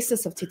the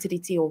basis of Te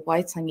Tiriti o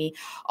Waitangi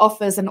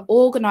offers an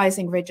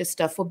organising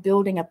register for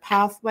building a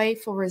pathway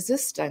for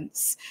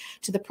resistance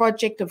to the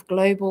project of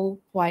global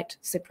white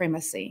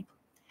supremacy.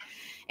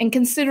 In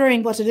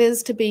considering what it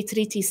is to be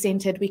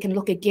Tiriti-centred, we can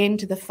look again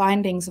to the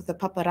findings of the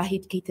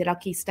Paparahi Ki Te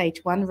Raki Stage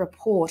 1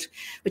 report,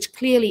 which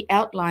clearly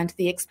outlined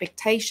the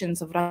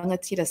expectations of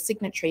rangatira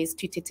signatories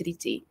to Te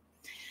Tiriti.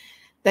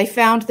 They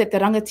found that the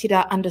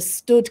rangatira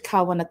understood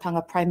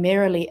kāwanatanga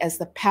primarily as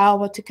the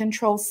power to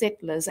control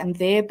settlers and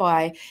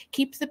thereby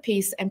keep the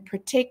peace and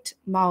protect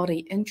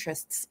Māori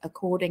interests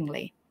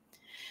accordingly.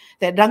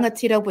 that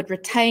rangatira would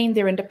retain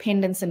their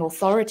independence and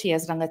authority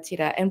as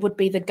rangatira and would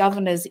be the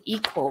governor's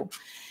equal,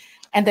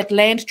 and that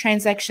land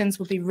transactions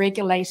would be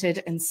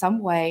regulated in some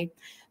way,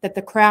 that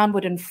the Crown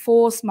would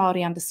enforce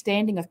Māori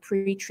understanding of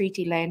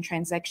pre-treaty land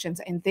transactions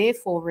and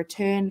therefore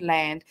return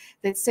land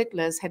that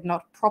settlers had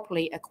not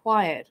properly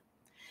acquired,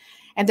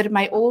 and that it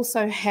may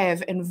also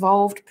have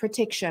involved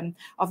protection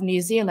of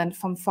New Zealand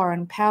from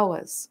foreign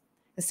powers.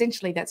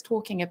 Essentially, that's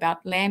talking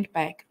about land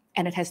back,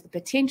 and it has the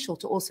potential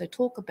to also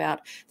talk about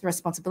the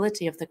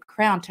responsibility of the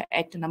Crown to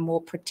act in a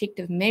more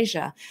protective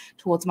measure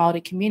towards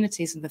Māori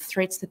communities and the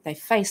threats that they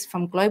face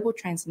from global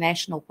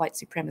transnational white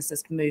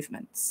supremacist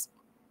movements.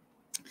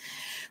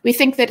 We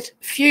think that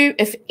few,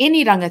 if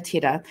any,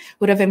 rangatira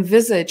would have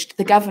envisaged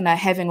the governor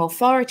having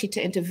authority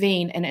to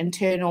intervene in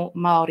internal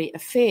Māori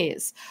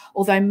affairs,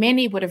 although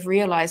many would have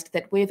realised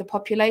that where the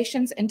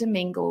populations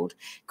intermingled,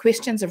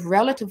 questions of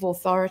relative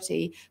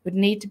authority would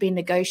need to be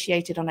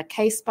negotiated on a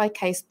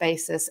case-by-case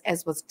basis,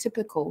 as was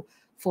typical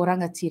for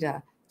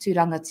rangatira to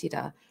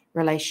rangatira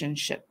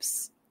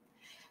relationships.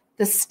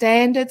 The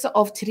standards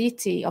of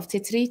tiriti, of te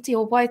tiriti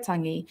o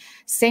Waitangi,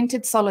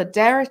 centred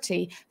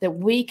solidarity that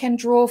we can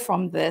draw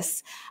from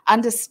this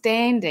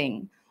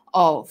understanding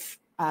of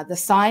the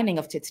signing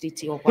of te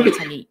tiriti o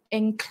Waitangi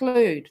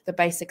include the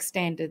basic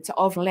standards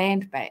of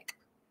land back,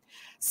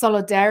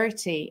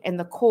 solidarity and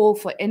the call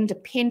for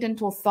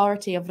independent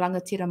authority of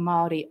rangatira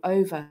Māori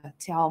over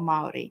te ao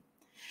Māori,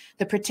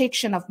 the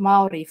protection of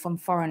Māori from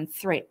foreign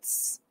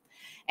threats,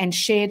 and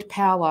shared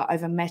power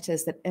over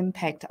matters that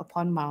impact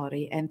upon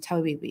Māori and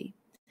tauiwi.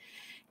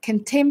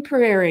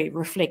 Contemporary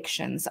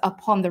reflections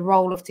upon the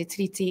role of te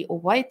tiriti o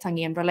Waitangi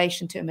in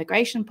relation to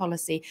immigration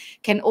policy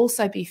can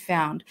also be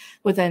found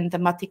within the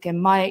Matike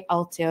Mai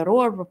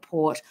Aotearoa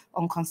report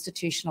on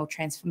constitutional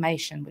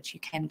transformation, which you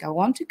can go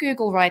on to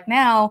Google right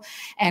now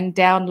and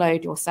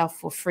download yourself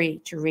for free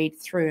to read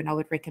through, and I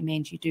would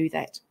recommend you do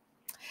that.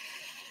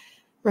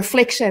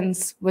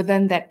 Reflections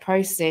within that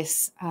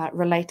process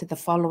relate to the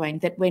following,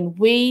 that when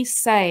we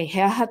say he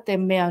aha te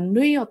mea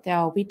nui o te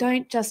ao, we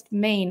don't just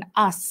mean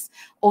us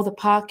or the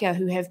Pākehā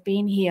who have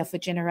been here for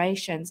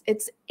generations,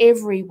 it's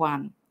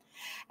everyone.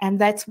 And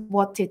that's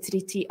what te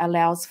tiriti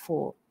allows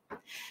for.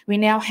 We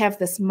now have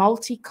this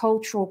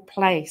multicultural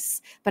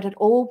place, but it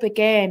all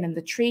began in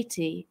the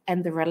treaty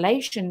and the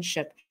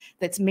relationship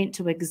that's meant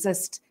to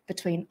exist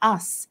between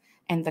us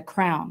and the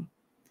Crown.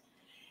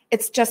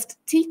 It's just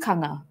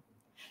tikanga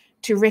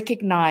to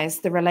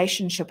recognise the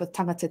relationship with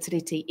tangata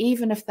tiriti,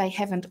 even if they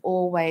haven't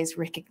always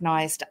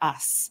recognised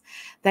us.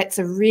 That's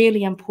a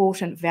really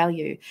important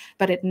value,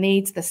 but it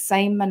needs the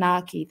same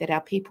manaaki that our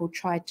people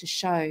tried to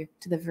show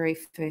to the very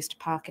first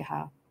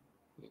Pākehā.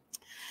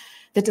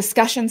 The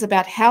discussions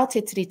about how te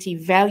tiriti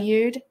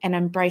valued and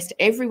embraced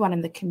everyone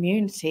in the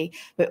community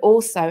were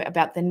also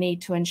about the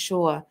need to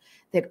ensure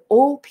that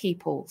all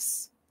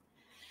peoples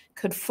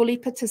could fully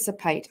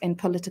participate in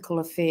political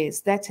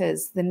affairs. That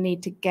is, the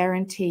need to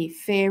guarantee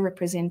fair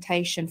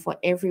representation for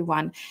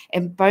everyone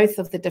in both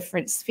of the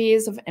different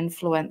spheres of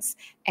influence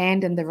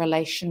and in the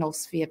relational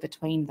sphere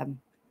between them.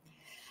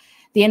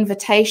 The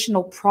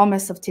invitational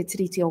promise of te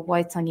tiriti o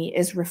Waitangi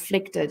is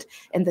reflected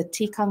in the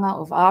tikanga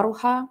of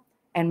aroha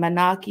and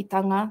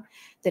manaakitanga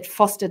that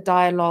foster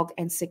dialogue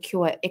and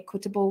secure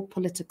equitable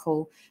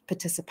political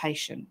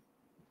participation.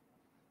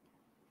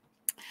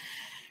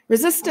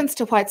 Resistance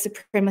to white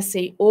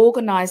supremacy,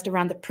 organised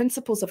around the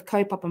principles of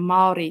kaupapa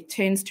Māori,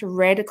 turns to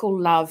radical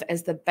love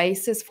as the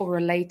basis for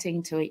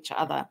relating to each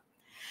other.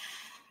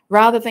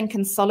 Rather than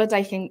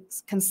consolidating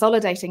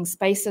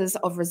spaces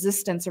of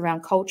resistance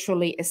around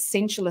culturally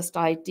essentialist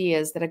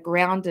ideas that are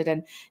grounded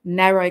in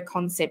narrow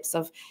concepts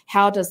of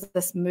how does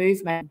this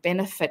movement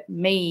benefit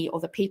me or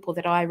the people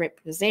that I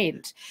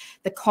represent,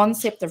 the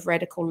concept of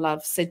radical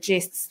love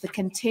suggests the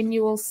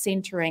continual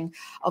centering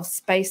of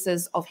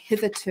spaces of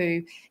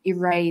hitherto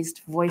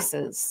erased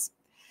voices.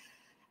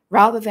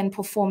 Rather than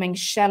performing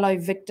shallow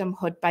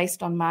victimhood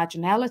based on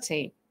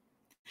marginality,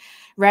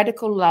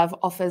 radical love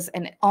offers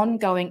an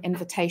ongoing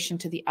invitation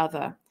to the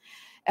other.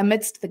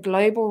 Amidst the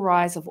global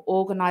rise of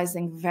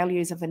organising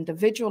values of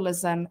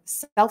individualism,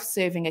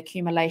 self-serving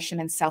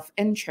accumulation and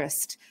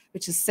self-interest,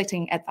 which is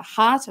sitting at the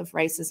heart of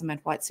racism and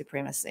white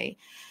supremacy,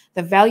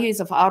 the values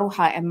of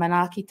aroha and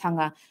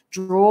manaakitanga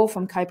draw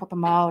from kaupapa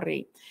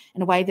Māori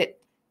in a way that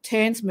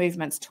turns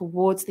movements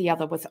towards the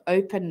other with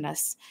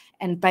openness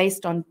and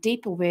based on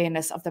deep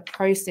awareness of the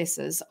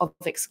processes of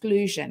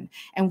exclusion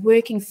and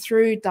working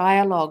through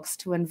dialogues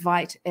to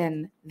invite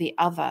in the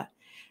other,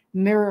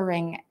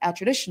 mirroring our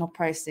traditional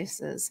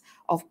processes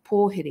of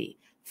pōhiri,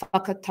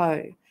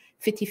 whakatau,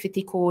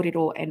 whiti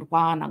kōrero and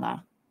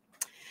wānanga.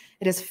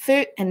 It is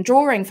and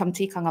drawing from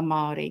tikanga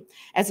Māori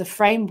as a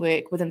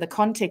framework within the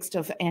context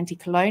of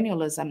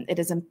anti-colonialism, it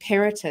is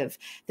imperative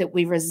that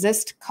we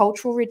resist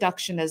cultural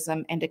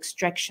reductionism and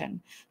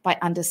extraction by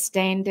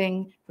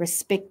understanding,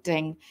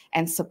 respecting,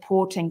 and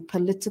supporting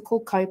political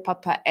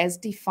kaupapa as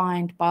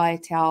defined by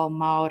Te Ao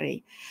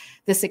Māori.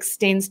 This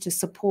extends to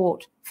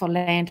support for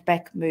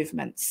land-back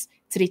movements,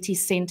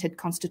 tiriti-centred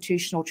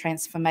constitutional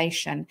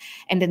transformation,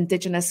 and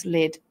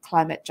Indigenous-led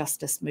climate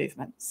justice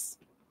movements.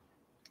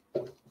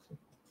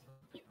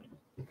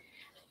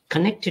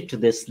 Connected to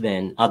this,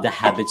 then, are the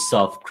habits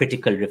of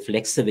critical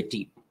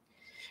reflexivity.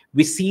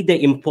 We see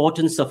the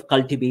importance of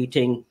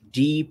cultivating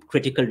deep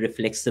critical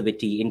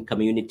reflexivity in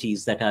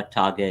communities that are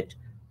target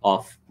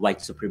of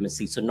white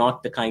supremacy. So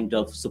not the kind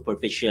of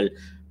superficial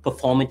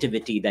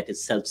performativity that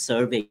is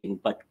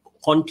self-serving, but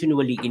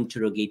continually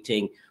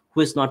interrogating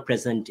who is not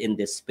present in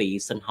this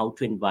space and how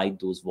to invite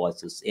those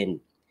voices in.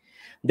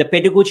 The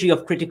pedagogy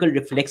of critical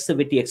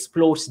reflexivity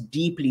explores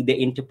deeply the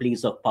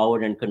interplays of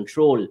power and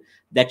control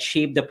that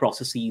shape the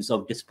processes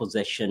of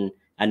dispossession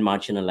and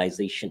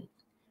marginalization.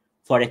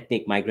 For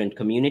ethnic migrant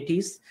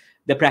communities,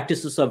 the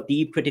practices of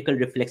deep critical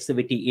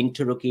reflexivity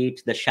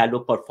interrogate the shallow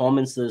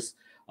performances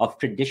of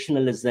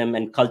traditionalism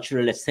and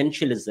cultural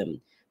essentialism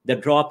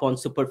that draw upon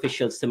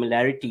superficial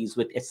similarities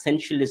with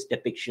essentialist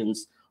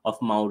depictions of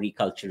Maori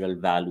cultural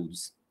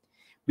values.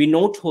 We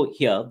note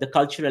here the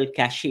cultural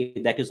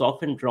cachet that is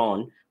often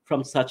drawn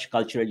from such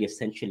culturally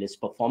essentialist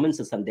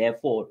performances and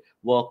therefore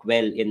work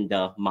well in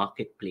the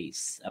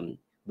marketplace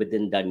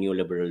within the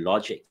neoliberal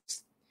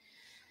logics.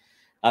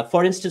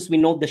 For instance, we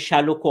note the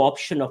shallow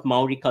co-option of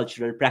Maori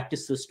cultural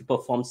practices to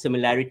perform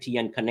similarity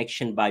and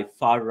connection by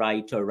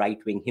far-right or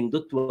right-wing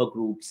Hindutva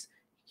groups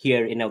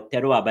here in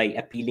Aotearoa by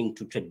appealing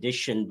to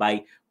tradition,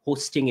 by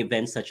hosting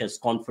events such as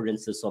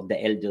conferences of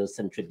the elders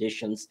and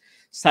traditions,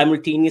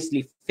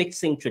 simultaneously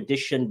fixing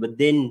tradition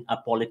within a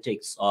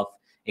politics of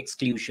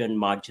exclusion,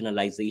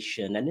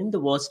 marginalization, and in the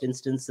worst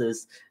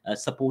instances,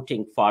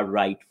 supporting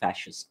far-right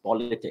fascist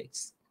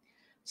politics.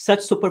 Such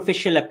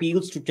superficial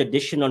appeals to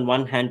tradition on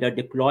one hand are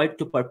deployed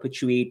to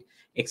perpetuate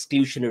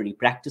exclusionary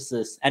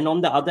practices, and on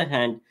the other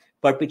hand,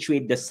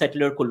 perpetuate the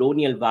settler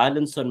colonial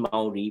violence on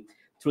Maori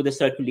through the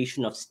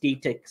circulation of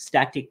static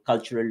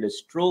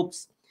culturalist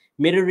tropes,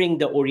 mirroring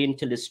the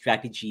Orientalist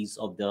strategies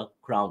of the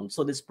Crown.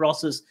 So this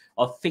process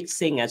of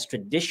fixing as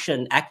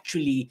tradition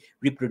actually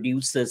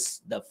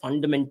reproduces the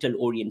fundamental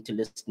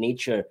Orientalist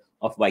nature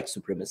of white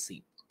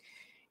supremacy.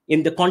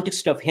 In the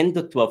context of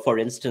Hindutva, for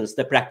instance,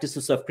 the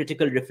practices of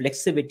critical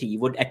reflexivity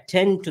would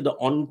attend to the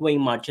ongoing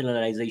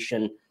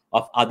marginalization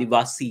of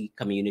Adivasi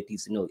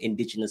communities,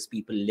 indigenous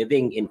people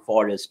living in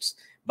forests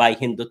by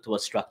Hindutva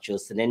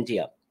structures in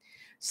India.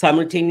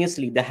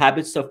 Simultaneously, the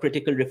habits of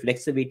critical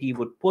reflexivity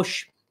would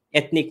push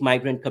ethnic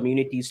migrant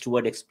communities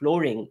toward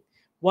exploring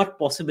what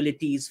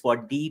possibilities for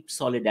deep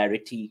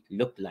solidarity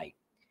look like,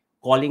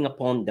 calling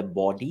upon the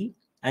body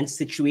and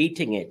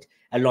situating it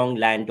along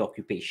land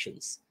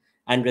occupations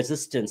and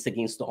resistance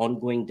against the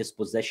ongoing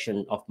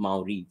dispossession of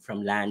Maori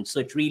from land. So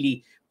it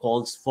really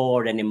calls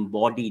for an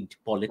embodied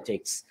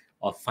politics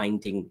of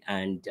finding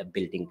and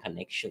building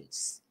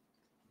connections.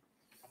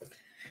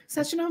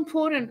 Such an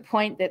important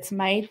point that's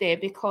made there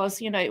because,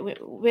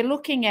 we're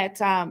looking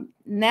at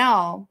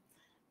now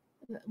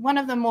one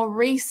of the more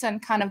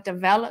recent kind of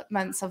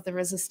developments of the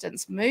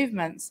resistance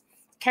movements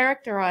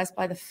characterized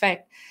by the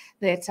fact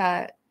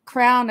that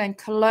Crown and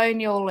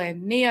colonial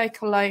and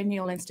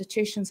neo-colonial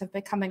institutions have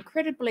become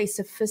incredibly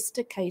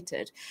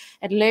sophisticated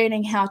at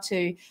learning how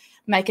to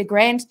make a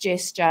grand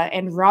gesture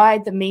and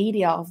ride the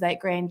media of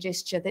that grand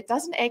gesture that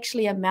doesn't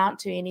actually amount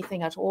to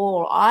anything at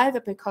all,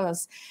 either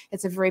because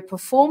it's a very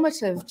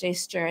performative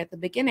gesture at the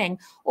beginning,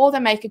 or they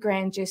make a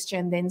grand gesture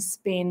and then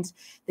spend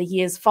the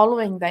years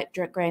following that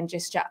grand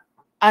gesture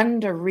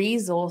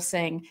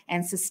under-resourcing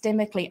and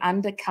systemically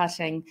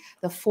undercutting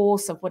the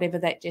force of whatever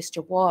that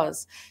gesture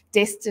was,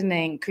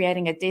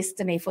 creating a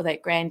destiny for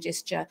that grand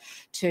gesture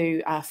to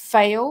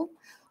fail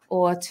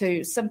or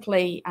to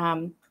simply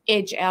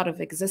edge out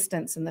of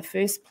existence in the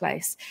first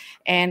place.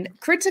 And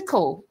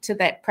critical to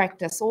that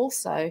practice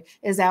also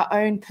is our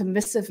own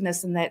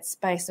permissiveness in that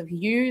space of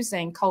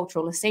using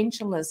cultural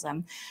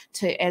essentialism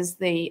as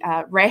the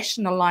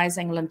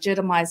rationalizing,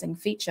 legitimizing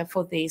feature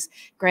for these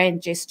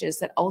grand gestures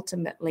that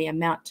ultimately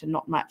amount to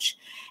not much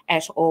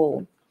at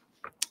all.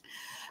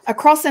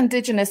 Across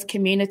Indigenous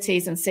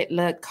communities and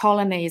settler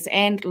colonies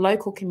and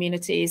local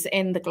communities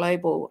in the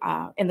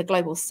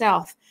global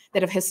South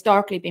that have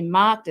historically been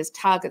marked as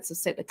targets of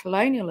settler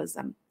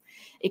colonialism,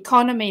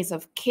 economies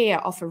of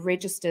care offer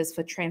registers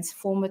for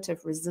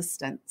transformative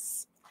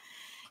resistance.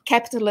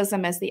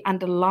 Capitalism as the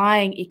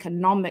underlying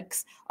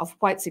economics of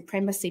white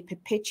supremacy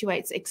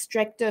perpetuates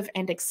extractive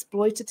and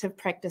exploitative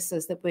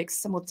practices that work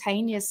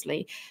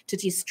simultaneously to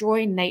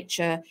destroy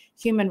nature,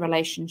 human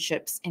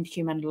relationships, and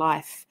human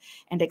life,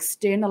 and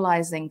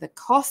externalizing the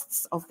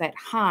costs of that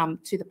harm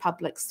to the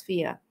public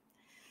sphere.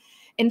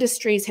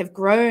 Industries have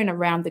grown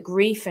around the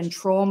grief and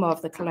trauma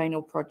of the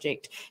colonial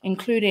project,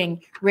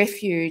 including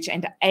refuge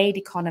and aid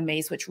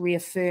economies, which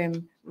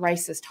reaffirm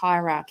racist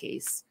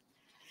hierarchies.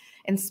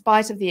 In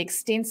spite of the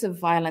extensive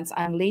violence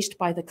unleashed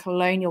by the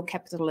colonial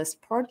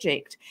capitalist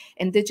project,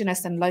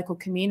 Indigenous and local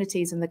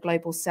communities in the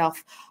Global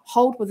South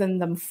hold within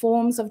them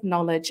forms of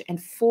knowledge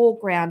and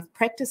foreground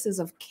practices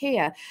of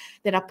care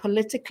that are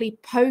politically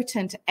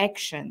potent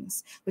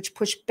actions which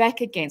push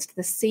back against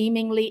the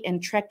seemingly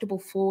intractable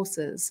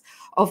forces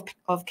of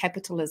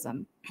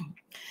capitalism.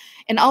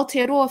 In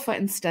Aotearoa, for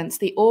instance,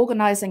 the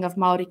organising of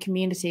Māori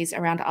communities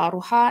around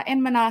aroha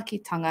and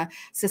manaakitanga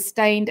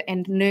sustained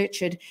and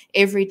nurtured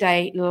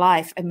everyday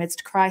life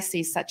amidst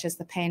crises such as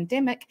the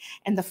pandemic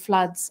and the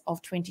floods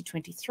of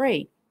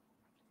 2023.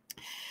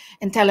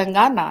 In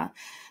Telangana,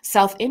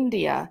 South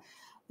India,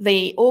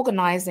 the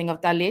organising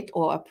of Dalit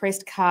or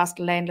oppressed caste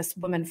landless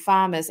women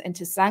farmers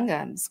into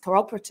sangams,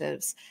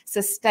 cooperatives,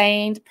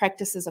 sustained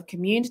practices of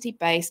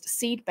community-based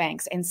seed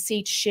banks and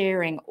seed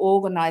sharing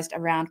organised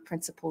around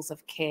principles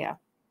of care.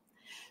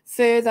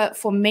 Further,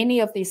 for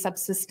many of these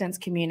subsistence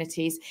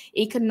communities,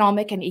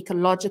 economic and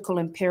ecological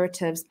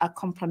imperatives are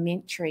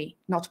complementary,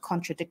 not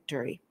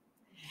contradictory.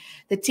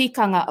 The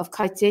tikanga of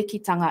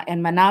kaitekitanga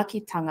and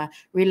manaakitanga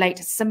relate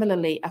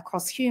similarly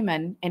across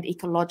human and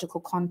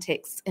ecological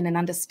contexts in an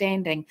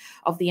understanding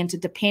of the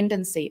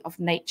interdependency of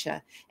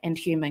nature and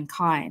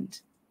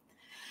humankind.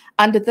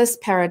 Under this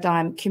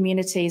paradigm,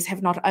 communities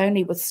have not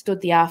only withstood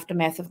the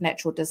aftermath of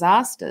natural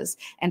disasters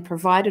and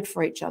provided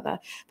for each other,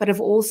 but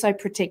have also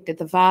protected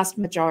the vast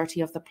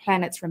majority of the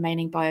planet's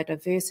remaining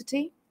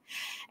biodiversity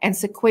and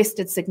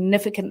sequestered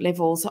significant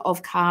levels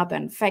of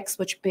carbon, facts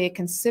which bear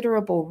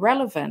considerable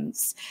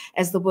relevance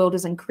as the world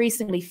is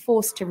increasingly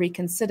forced to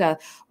reconsider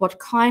what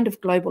kind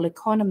of global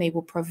economy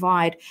will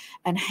provide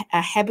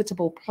a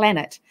habitable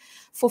planet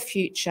for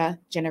future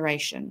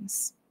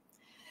generations.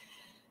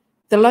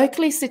 The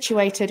locally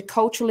situated,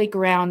 culturally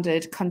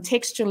grounded,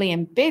 contextually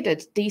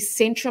embedded,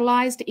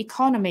 decentralized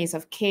economies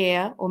of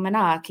care or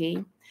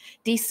manaaki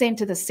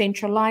decenter the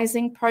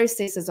centralizing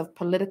processes of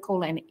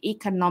political and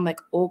economic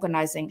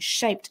organizing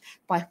shaped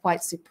by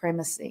white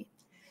supremacy.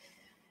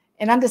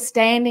 In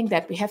understanding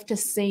that, we have to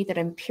see that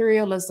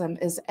imperialism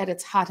is at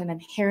its heart an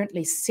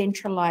inherently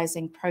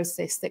centralizing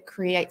process that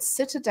creates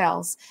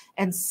citadels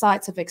and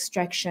sites of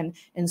extraction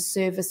in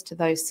service to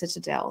those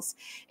citadels.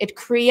 It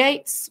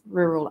creates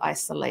rural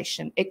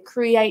isolation. It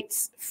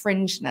creates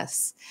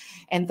fringeness.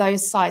 And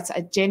those sites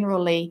are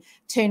generally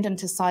turned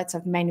into sites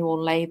of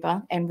manual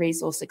labor and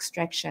resource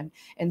extraction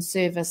in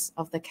service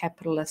of the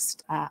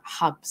capitalist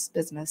hubs,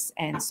 business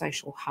and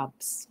social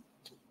hubs.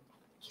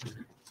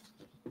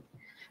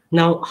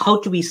 Now, how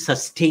do we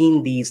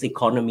sustain these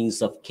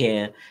economies of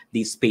care,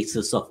 these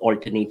spaces of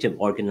alternative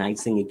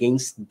organizing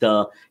against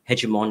the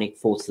hegemonic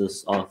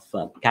forces of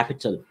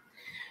capital?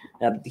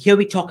 Here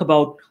we talk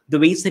about the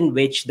ways in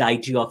which the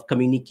idea of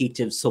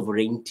communicative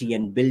sovereignty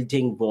and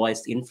building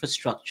voice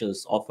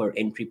infrastructures offer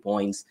entry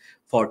points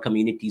for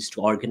communities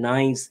to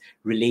organize,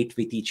 relate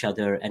with each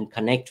other, and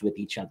connect with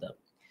each other.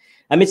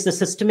 Amidst the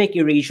systemic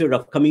erasure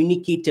of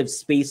communicative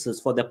spaces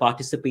for the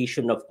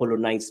participation of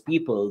colonized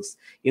peoples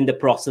in the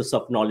process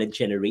of knowledge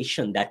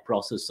generation, that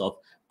process of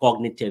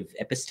cognitive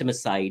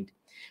epistemicide,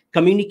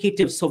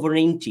 communicative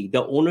sovereignty,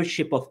 the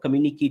ownership of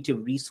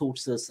communicative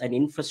resources and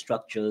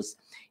infrastructures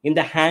in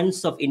the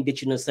hands of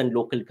indigenous and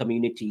local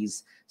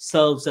communities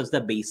serves as the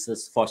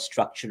basis for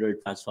structural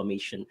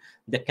transformation.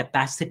 The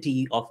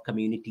capacity of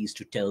communities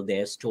to tell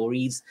their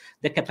stories,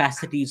 the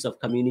capacities of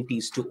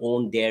communities to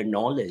own their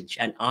knowledge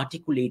and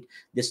articulate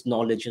this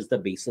knowledge is the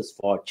basis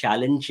for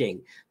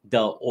challenging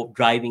the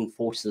driving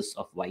forces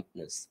of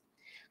whiteness.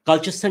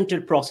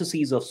 Culture-centered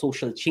processes of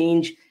social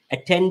change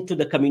attend to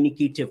the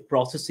communicative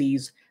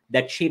processes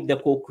that shape the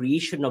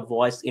co-creation of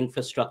voice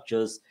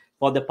infrastructures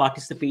for the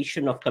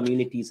participation of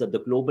communities at the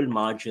global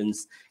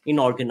margins in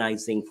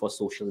organizing for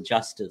social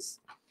justice.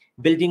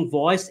 Building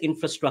voice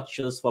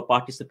infrastructures for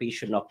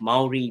participation of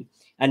Maori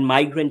and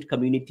migrant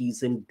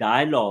communities in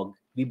dialogue,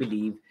 we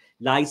believe,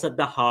 lies at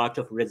the heart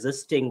of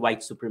resisting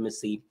white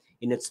supremacy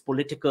in its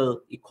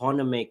political,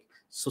 economic,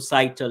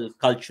 societal,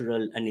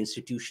 cultural, and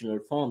institutional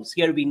forms.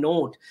 Here we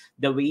note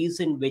the ways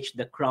in which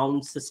the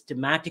Crown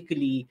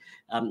systematically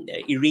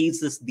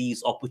erases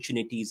these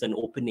opportunities and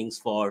openings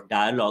for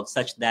dialogue,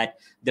 such that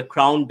the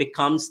Crown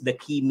becomes the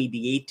key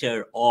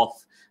mediator of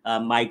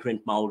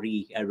migrant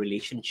Maori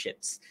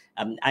relationships,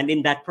 and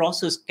in that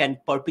process can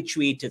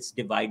perpetuate its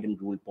divide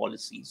and rule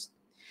policies.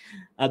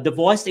 The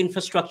voice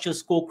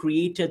infrastructures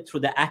co-created through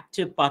the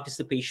active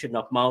participation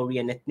of Maori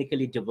and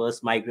ethnically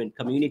diverse migrant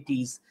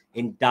communities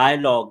in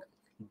dialogue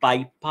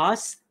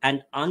bypass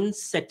and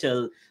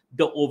unsettle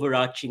the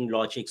overarching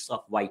logics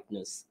of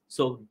whiteness.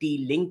 So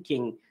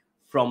delinking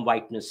from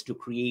whiteness to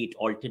create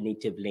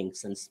alternative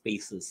links and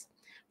spaces,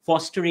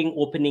 fostering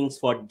openings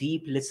for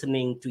deep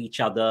listening to each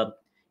other,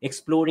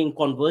 exploring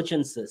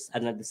convergences,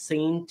 and at the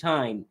same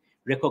time,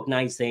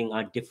 recognizing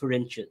our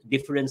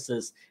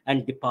differences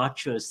and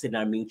departures in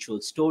our mutual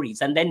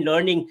stories, and then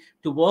learning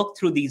to work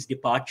through these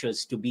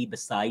departures to be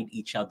beside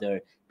each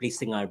other,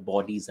 placing our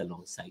bodies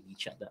alongside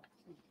each other.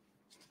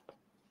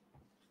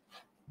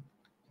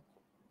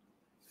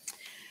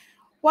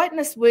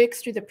 Whiteness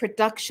works through the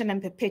production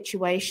and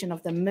perpetuation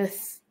of the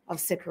myth of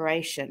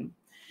separation.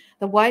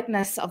 The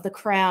whiteness of the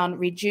crown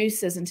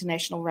reduces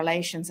international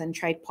relations and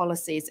trade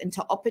policies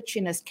into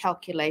opportunist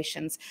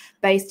calculations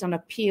based on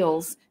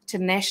appeals to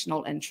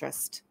national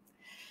interest.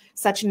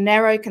 Such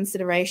narrow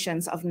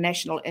considerations of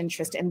national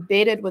interest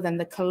embedded within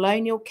the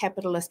colonial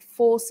capitalist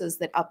forces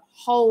that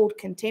uphold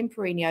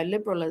contemporary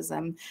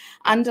neoliberalism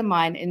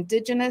undermine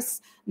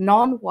Indigenous,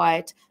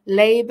 non-white,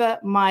 labour,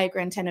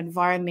 migrant and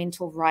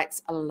environmental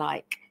rights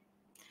alike.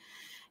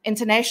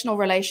 International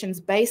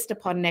relations based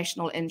upon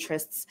national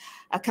interests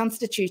are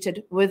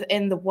constituted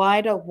within the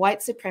wider white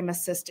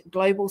supremacist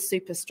global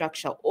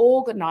superstructure,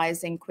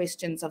 organizing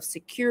questions of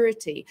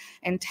security,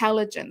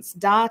 intelligence,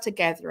 data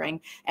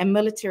gathering, and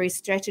military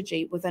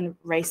strategy within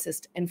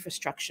racist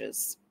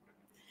infrastructures.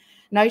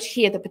 Note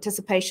here the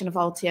participation of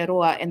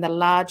Aotearoa in the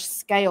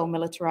large-scale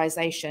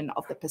militarization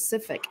of the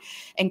Pacific,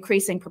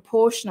 increasing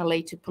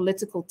proportionally to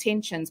political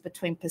tensions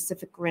between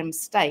Pacific Rim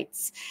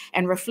states,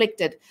 and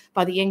reflected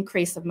by the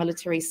increase of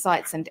military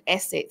sites and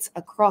assets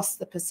across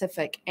the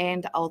Pacific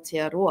and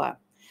Aotearoa.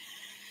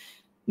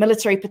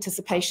 Military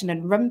participation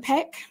in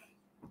RIMPAC,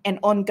 and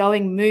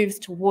ongoing moves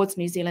towards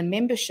New Zealand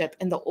membership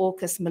in the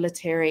AUKUS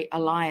military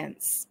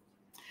alliance.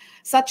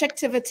 Such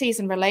activities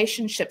and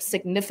relationships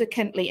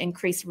significantly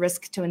increase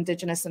risk to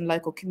Indigenous and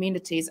local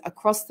communities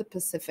across the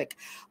Pacific,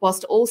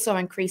 whilst also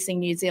increasing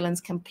New Zealand's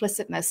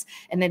complicitness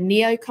in the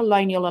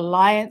neo-colonial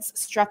alliance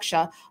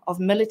structure of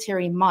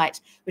military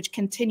might, which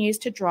continues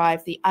to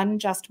drive the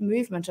unjust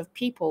movement of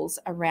peoples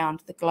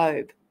around the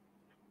globe.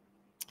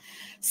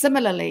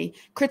 Similarly,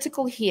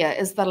 critical here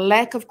is the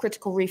lack of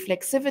critical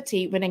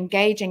reflexivity when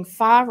engaging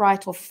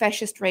far-right or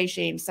fascist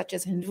regimes such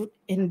as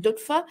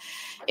Dutta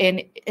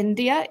in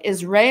India,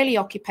 Israeli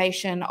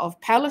occupation of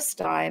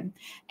Palestine,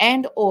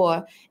 and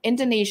or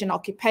Indonesian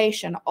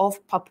occupation of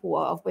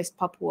West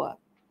Papua.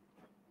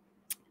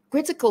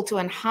 Critical to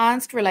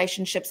enhanced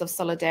relationships of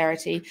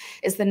solidarity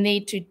is the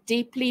need to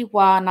deeply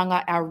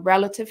wānanga our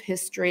relative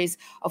histories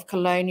of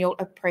colonial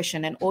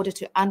oppression in order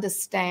to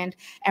understand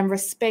and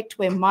respect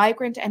where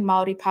migrant and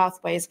Māori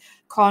pathways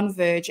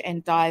converge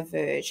and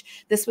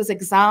diverge. This was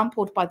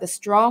exampled by the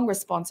strong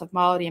response of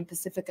Māori and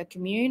Pacifica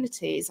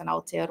communities in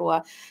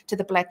Aotearoa to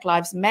the Black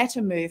Lives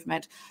Matter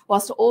movement,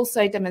 whilst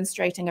also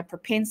demonstrating a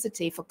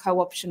propensity for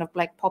co-option of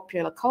Black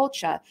popular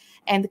culture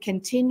and the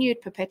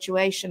continued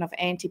perpetuation of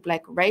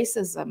anti-Black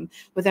racism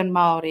within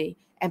Māori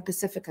and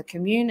Pacifica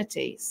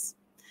communities.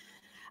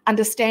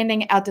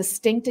 Understanding our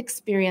distinct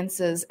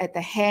experiences at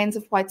the hands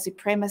of white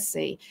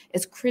supremacy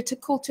is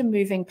critical to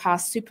moving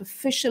past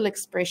superficial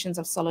expressions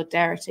of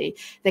solidarity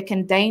that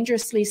can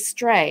dangerously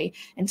stray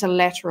into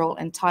lateral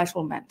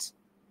entitlement.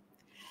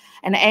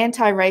 An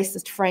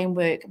anti-racist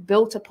framework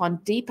built upon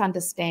deep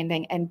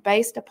understanding and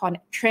based upon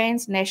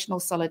transnational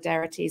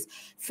solidarities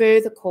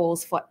further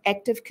calls for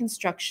active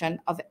construction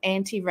of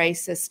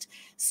anti-racist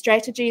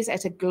strategies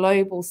at a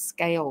global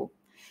scale,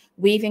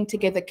 weaving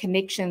together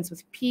connections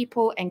with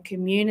people and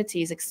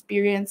communities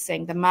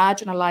experiencing the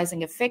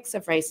marginalizing effects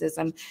of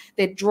racism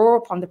that draw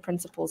upon the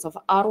principles of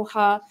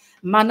aroha,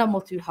 mana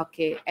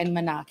motuhake, and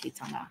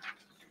manaakitanga.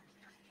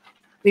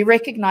 We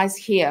recognize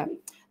here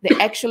the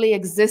actually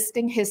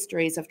existing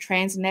histories of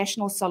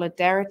transnational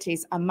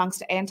solidarities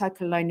amongst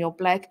anti-colonial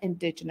Black,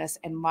 Indigenous,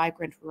 and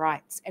migrant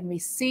rights. And we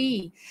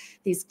see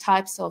these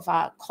types of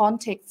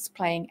contexts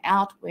playing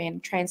out when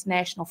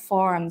transnational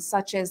forums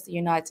such as the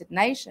United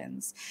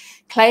Nations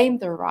claim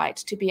the right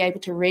to be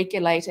able to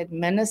regulate,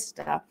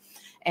 administer,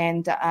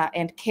 and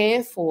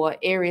care for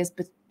areas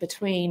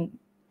between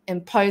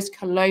imposed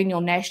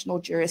colonial national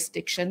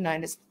jurisdiction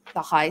known as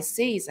the high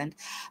seas and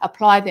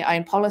apply their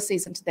own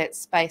policies into that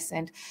space.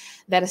 And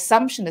that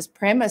assumption is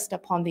premised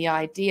upon the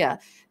idea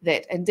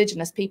that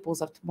Indigenous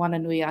peoples of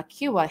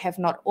Wananui-a-Kiwa have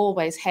not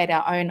always had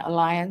our own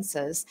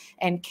alliances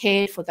and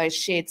cared for those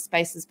shared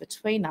spaces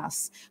between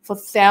us for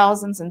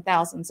thousands and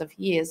thousands of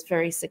years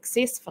very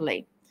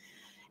successfully.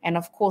 And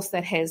of course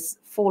that has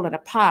fallen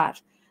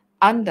apart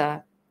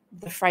under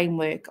the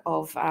framework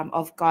of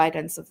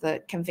guidance of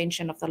the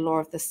Convention of the Law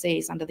of the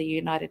Seas under the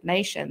United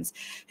Nations,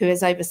 who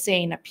has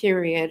overseen a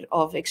period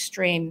of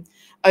extreme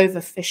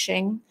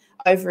overfishing,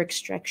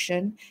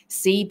 over-extraction,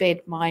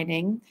 seabed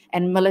mining,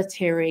 and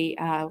military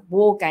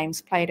war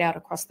games played out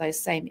across those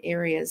same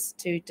areas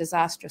to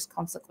disastrous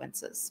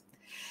consequences.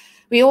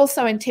 We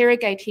also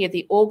interrogate here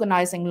the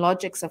organizing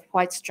logics of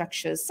white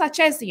structures, such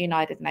as the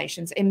United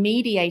Nations, in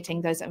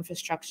mediating those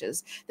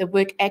infrastructures that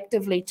work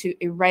actively to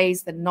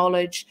erase the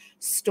knowledge,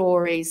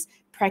 stories,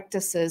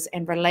 practices,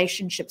 and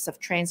relationships of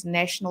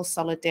transnational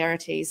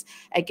solidarities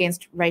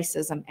against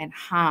racism and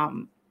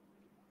harm,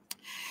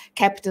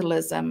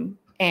 capitalism,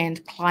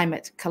 and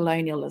climate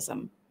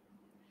colonialism.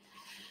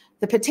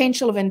 The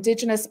potential of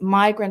Indigenous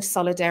migrant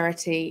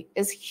solidarity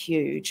is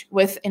huge,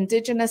 with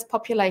Indigenous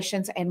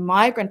populations and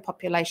migrant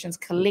populations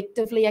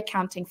collectively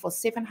accounting for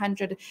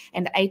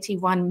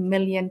 781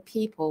 million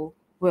people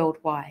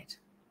worldwide.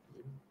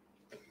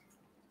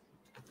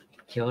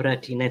 Kia ora,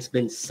 Tina. It's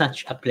been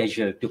such a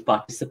pleasure to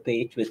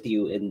participate with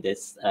you in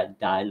this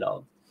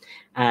dialogue.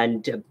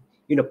 And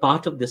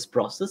part of this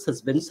process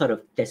has been sort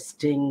of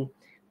testing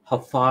how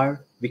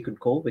far we could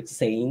go with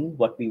saying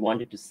what we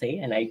wanted to say.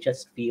 And I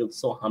just feel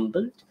so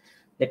humbled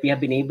that we have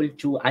been able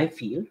to, I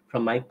feel,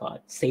 from my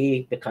part,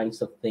 say the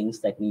kinds of things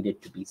that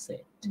needed to be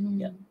said.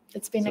 Yeah.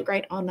 It's been a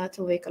great honor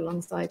to work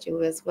alongside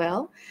you as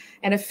well.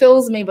 And it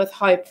fills me with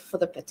hope for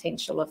the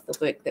potential of the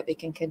work that we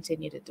can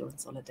continue to do in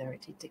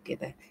solidarity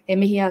together. He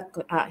mihi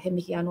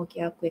anō ki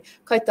a koe.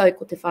 Koutou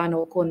ko te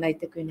whānau ko nei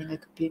te kuninga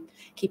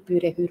ki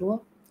pure hurua.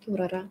 Kia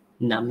ora rā.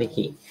 Ngā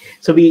mihi.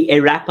 So we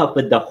wrap up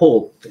with the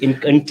hope. In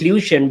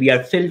conclusion, we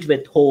are filled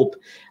with hope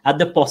at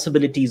the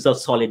possibilities of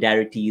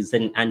solidarities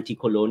and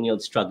anti-colonial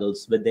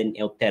struggles within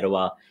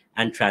Aotearoa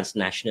and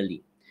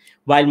transnationally.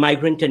 While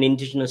migrant and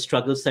indigenous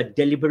struggles are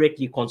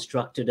deliberately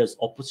constructed as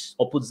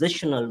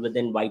oppositional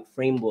within white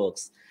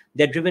frameworks,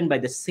 they're driven by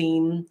the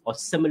same or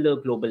similar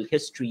global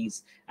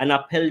histories and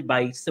upheld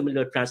by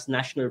similar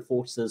transnational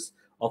forces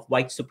of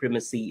white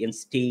supremacy in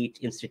state,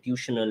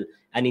 institutional,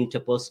 and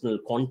interpersonal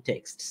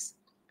contexts.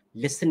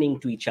 Listening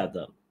to each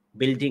other,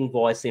 building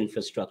voice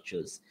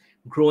infrastructures,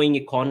 growing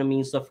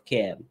economies of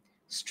care,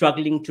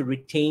 struggling to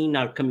retain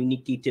our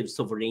communicative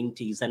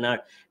sovereignties and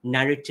our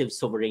narrative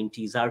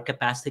sovereignties, our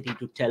capacity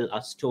to tell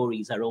our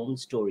stories, our own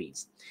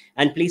stories,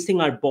 and placing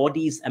our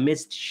bodies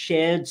amidst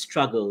shared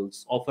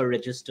struggles offer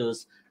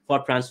registers for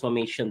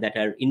transformation that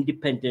are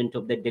independent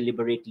of the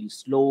deliberately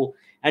slow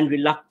and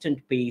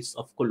reluctant pace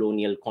of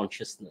colonial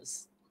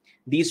consciousness.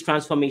 These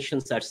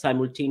transformations are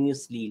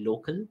simultaneously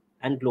local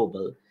and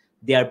global.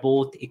 They are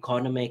both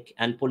economic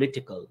and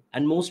political,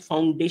 and most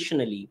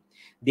foundationally,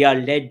 they are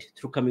led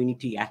through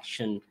community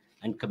action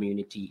and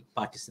community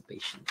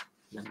participation.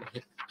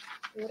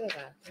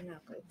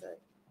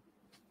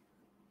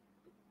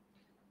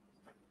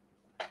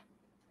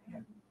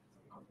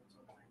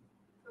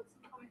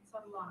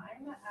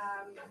 Online.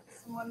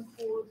 Someone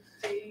called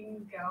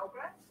Dean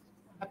Galbraith.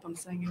 I hope I'm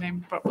saying your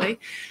name properly.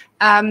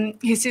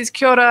 He says,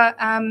 Kia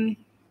ora.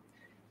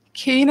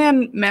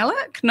 Keenan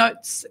Malik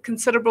notes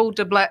considerable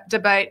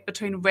debate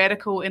between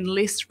radical and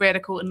less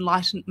radical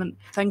Enlightenment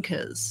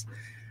thinkers.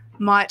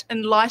 Might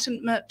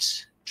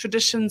Enlightenment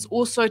traditions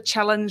also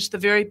challenge the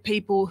very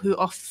people who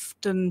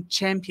often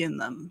champion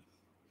them?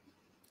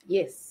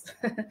 Yes,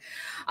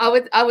 I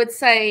would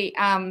say.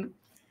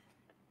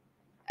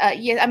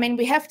 Yeah, I mean,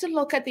 we have to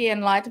look at the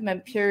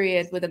Enlightenment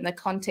period within the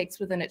context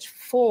within which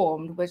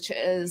formed, which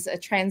is a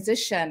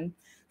transition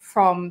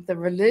from the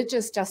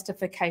religious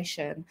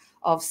justification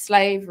of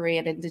slavery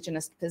and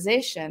Indigenous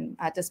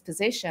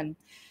dispossession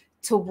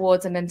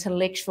towards an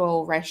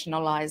intellectual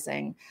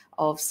rationalizing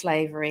of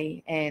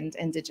slavery and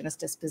Indigenous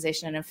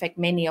dispossession. And in fact,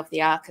 many of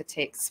the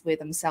architects were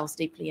themselves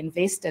deeply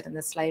invested in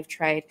the slave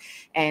trade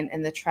and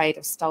in the trade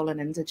of stolen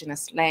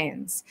Indigenous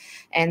lands.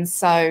 And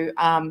so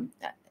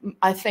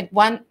I think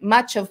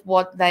much of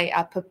what they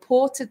are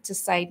purported to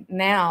say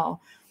now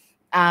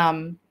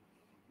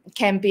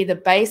can be the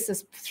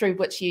basis through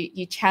which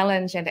you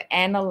challenge and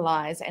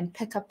analyze and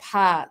pick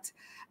apart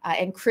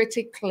and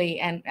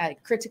critically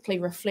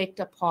reflect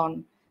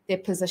upon their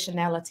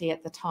positionality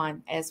at the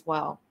time as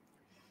well.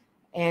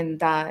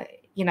 And,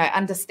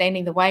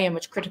 understanding the way in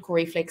which critical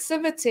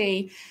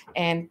reflexivity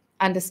and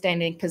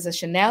understanding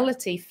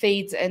positionality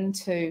feeds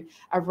into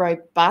a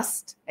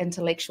robust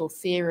intellectual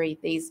theory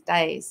these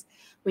days,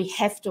 we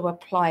have to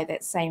apply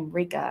that same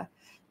rigor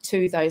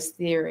to those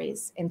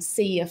theories and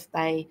see if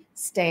they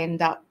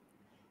stand up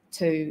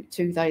to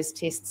those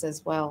tests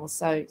as well.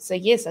 So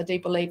yes, I do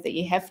believe that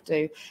you have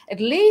to at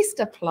the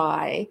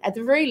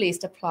very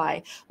least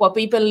apply what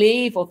we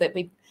believe or that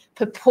we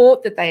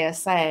purport that they are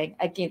saying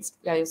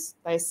against those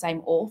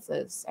same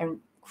authors and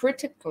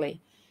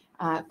critically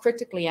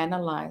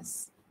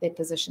analyze their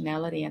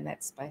positionality in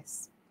that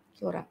space.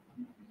 Kia ora.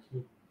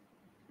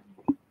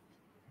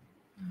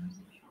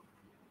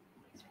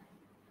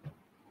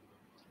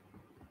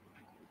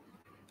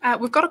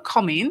 We've got a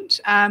comment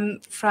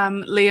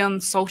from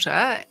Leon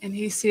Salter, and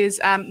he says,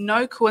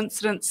 no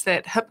coincidence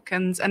that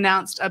Hipkins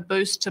announced a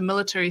boost to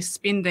military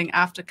spending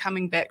after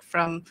coming back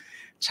from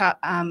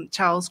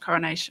Charles'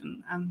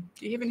 coronation.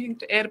 Do you have anything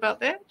to add about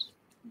that?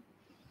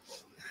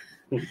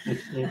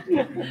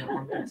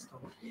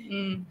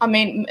 I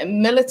mean,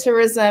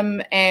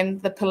 militarism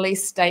and the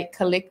police state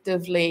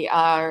collectively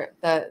are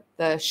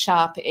the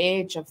sharp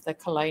edge of the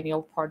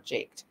colonial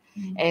project.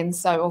 And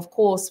so, of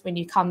course, when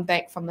you come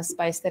back from a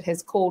space that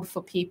has called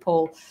for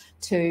people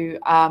to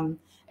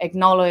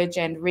acknowledge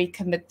and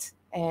recommit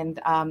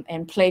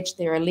and pledge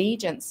their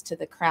allegiance to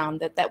the crown,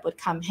 that would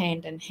come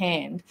hand in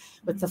hand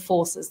with the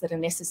forces that are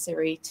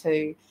necessary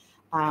to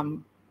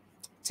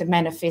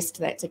manifest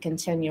that, to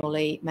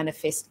continually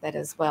manifest that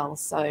as well.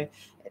 So,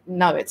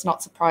 no, it's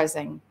not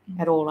surprising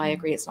at all. I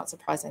agree, it's not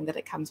surprising that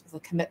it comes with a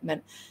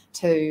commitment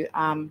to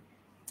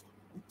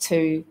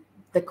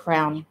the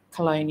Crown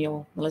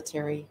colonial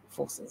military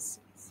forces.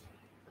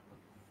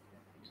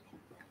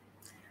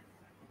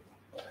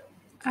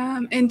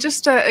 And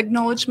just an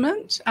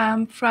acknowledgement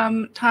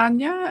from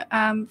Tanya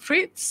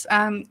Fritz,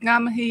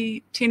 ngā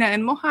mihi Tina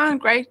and Mohan,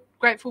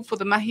 grateful for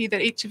the mahi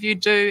that each of you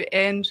do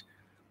and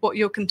what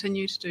you'll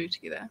continue to do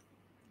together.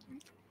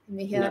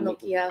 Mihea no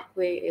ki a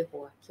koe e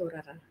hoa. Kia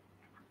ora rā.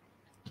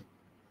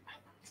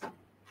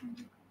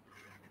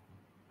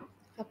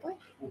 Hapai?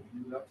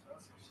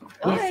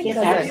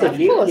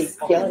 Yes,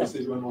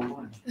 Absolutely.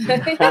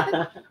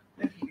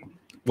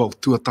 Well,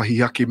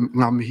 tuatahi ake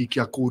ngā mihi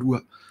kia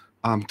kōrua.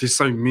 There's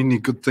so many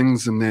good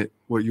things in that,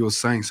 what you're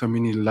saying, so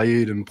many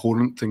layered,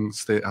 important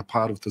things that are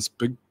part of this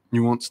big,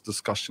 nuanced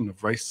discussion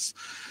of race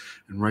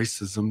and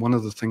racism. One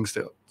of the things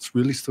that's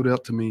really stood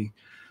out to me,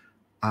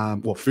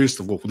 well, first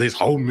of all, there's a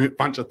whole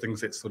bunch of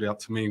things that stood out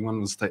to me. One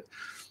was that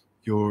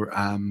your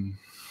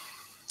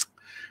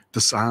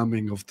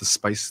disarming of the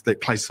space,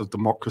 that place of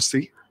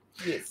democracy.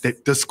 Yes.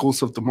 That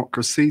discourse of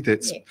democracy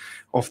that's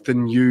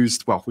often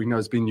used, well, we know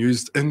it's been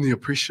used in the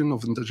oppression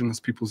of Indigenous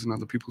peoples and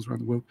other peoples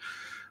around the world,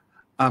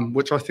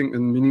 which I think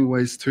in many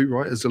ways too,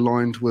 right, is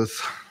aligned with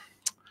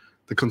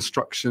the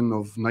construction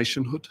of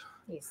nationhood,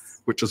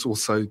 which is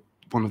also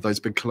one of those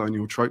big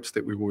colonial tropes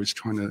that we're always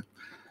trying to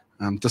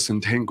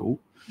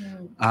disentangle.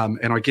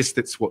 And I guess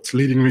that's what's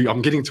leading me,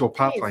 I'm getting to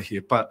apartheid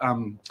here, but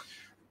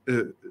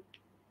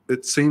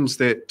it seems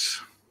that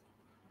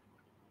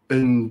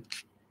in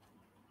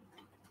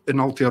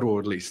Aotearoa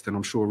at least, and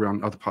I'm sure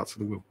around other parts of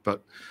the world,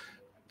 but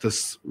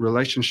this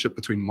relationship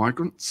between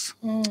migrants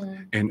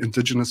and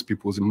Indigenous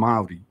peoples and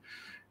Māori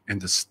and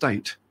the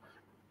state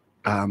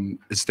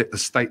is that the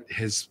state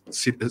has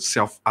set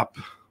itself up,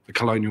 the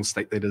colonial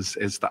state that is,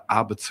 as the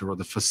arbiter or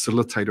the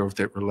facilitator of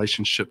that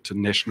relationship to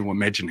national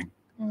imagining.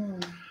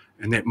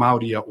 And that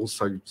Māori are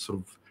also sort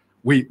of,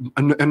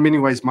 in many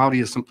ways,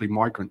 Māori are simply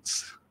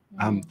migrants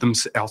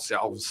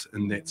ourselves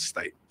in that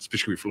state,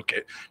 especially if we look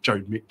at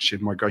Joe Mitch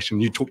and migration.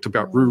 You talked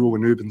about rural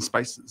and urban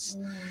spaces,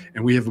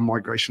 and we have a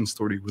migration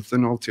story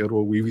within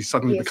Aotearoa where we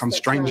suddenly become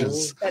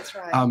strangers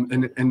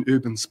in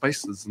urban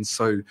spaces. And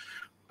so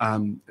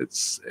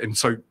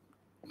so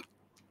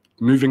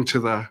moving to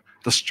the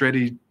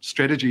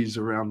strategies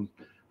around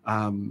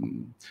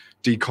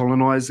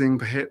decolonizing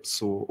perhaps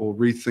or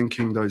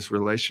rethinking those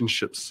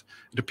relationships,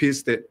 it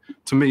appears that,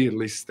 to me at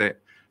least, that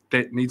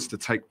needs to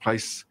take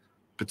place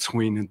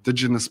between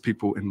Indigenous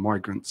people and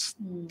migrants.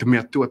 Te mea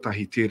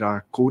tuatahi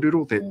tērā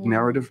kōrero, that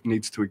narrative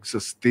needs to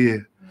exist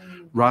there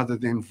rather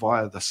than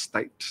via the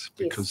state,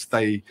 because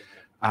they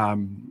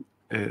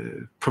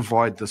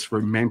provide this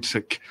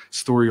romantic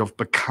story of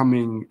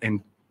becoming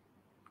and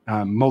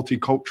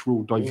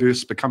multicultural,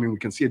 diverse, becoming. We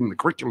can see it in the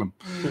curriculum,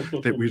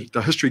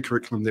 the history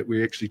curriculum that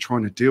we're actually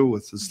trying to deal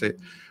with, is that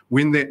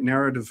when that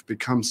narrative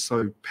becomes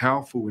so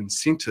powerful and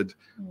centered,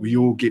 we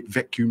all get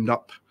vacuumed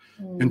up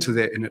into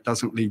that, and it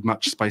doesn't leave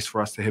much space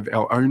for us to have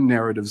our own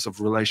narratives of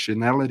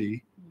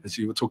relationality, as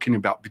you were talking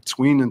about,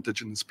 between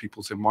Indigenous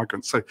peoples and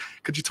migrants. So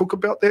could you talk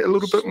about that a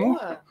little bit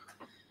more?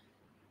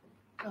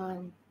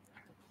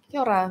 Kia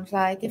ora,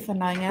 rā, te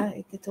whanaunga,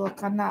 i te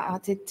tuakana a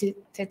te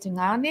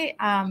tungane.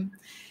 I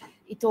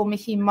tō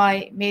mihi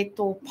mai me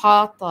tō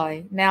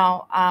pātai.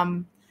 Now,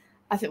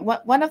 I think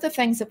one of the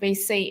things that we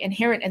see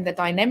inherent in the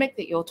dynamic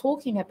that you're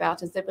talking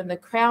about is that when the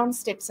Crown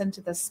steps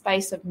into the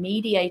space of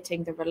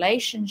mediating the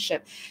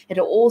relationship, it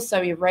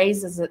also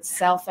erases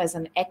itself as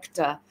an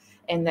actor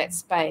in that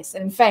space.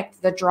 And in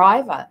fact, the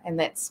driver in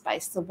that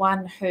space, the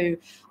one who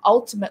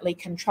ultimately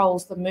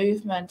controls the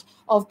movement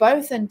of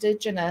both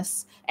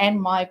Indigenous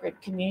and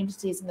migrant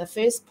communities in the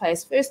first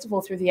place, first of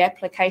all, through the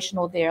application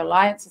of their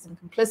alliances and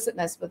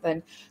complicitness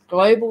within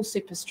global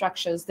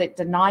superstructures that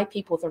deny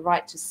people the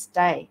right to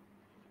stay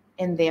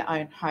in their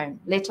own home,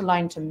 let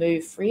alone to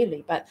move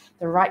freely, but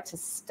the right to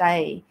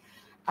stay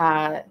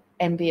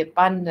and be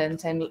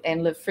abundant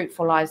and live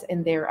fruitful lives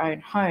in their own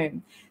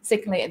home.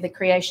 Secondly, the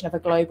creation of a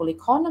global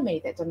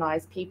economy that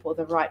denies people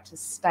the right to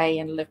stay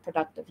and live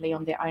productively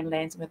on their own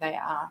lands where they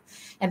are.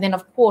 And then,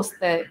 of course,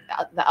 the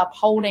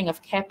upholding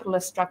of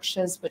capitalist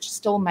structures which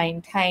still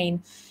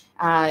maintain,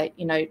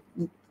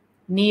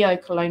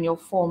 neo-colonial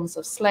forms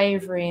of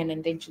slavery and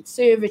indentured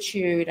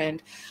servitude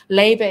and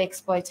labor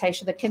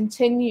exploitation that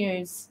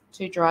continues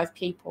to drive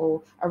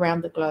people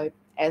around the globe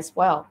as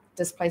well,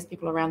 displace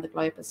people around the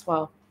globe as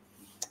well.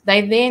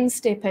 They then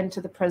step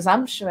into the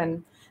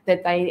presumption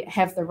that they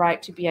have the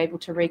right to be able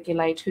to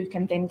regulate who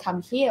can then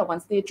come here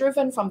once they're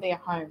driven from their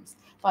homes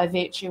by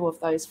virtue of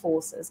those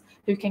forces,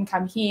 who can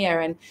come here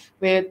and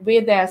where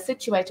they are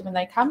situated when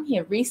they come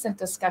here. Recent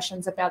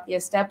discussions about the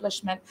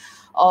establishment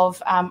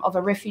of an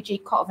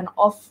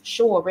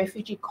offshore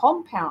refugee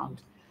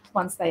compound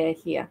once they are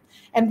here.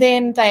 And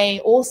then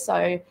they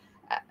also,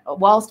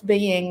 whilst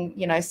being,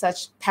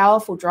 such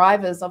powerful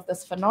drivers of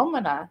this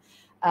phenomena,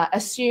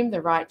 assume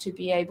the right to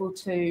be able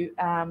to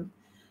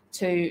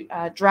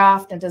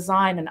draft and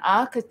design and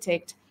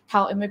architect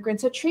how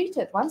immigrants are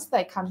treated once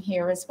they come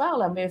here as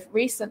well. And we've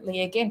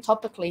recently, again,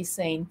 topically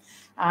seen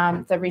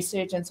the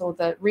resurgence or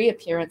the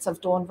reappearance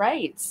of dawn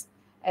raids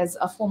as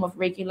a form of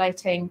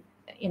regulating,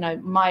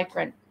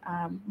 migrant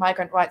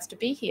rights to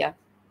be here.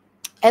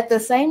 At the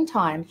same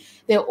time,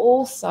 they're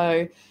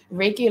also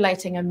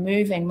regulating and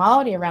moving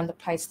Māori around the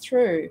place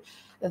through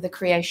the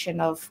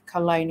creation of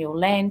colonial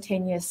land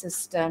tenure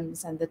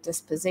systems and the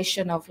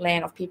dispossession of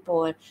land of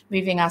people,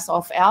 moving us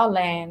off our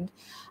land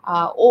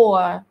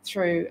or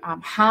through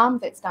harm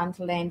that's done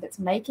to land that's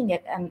making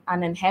it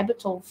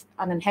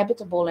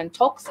uninhabitable and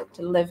toxic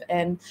to live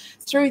in,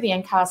 through the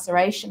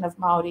incarceration of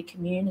Māori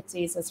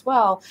communities as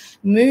well,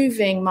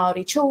 moving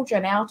Māori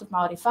children out of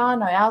Māori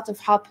whānau, out of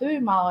hapu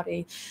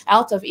Māori,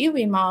 out of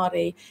iwi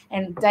Māori,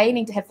 and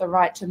deigning to have the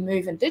right to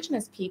move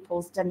Indigenous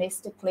peoples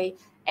domestically.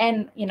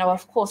 And, you know,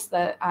 of course,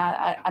 the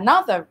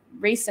another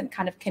recent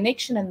kind of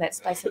connection in that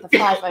space of the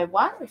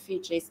 501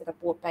 refugees that are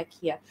brought back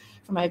here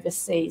from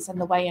overseas, and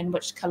the way in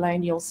which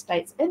colonial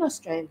states in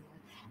Australia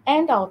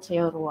and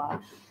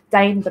Aotearoa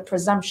deign the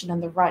presumption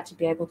and the right to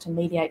be able to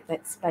mediate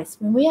that space.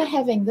 When we are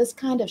having this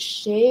kind of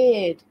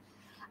shared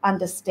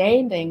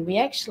understanding, we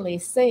actually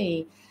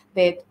see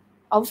that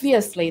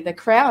obviously the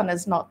Crown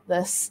is not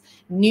this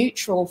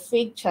neutral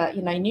figure,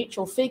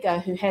 neutral figure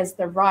who has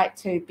the right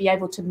to be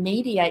able to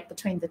mediate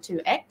between the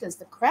two actors.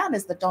 The Crown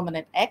is the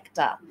dominant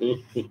actor,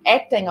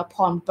 acting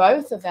upon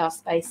both of our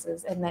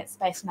spaces in that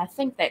space. And I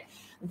think that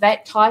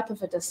that type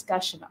of a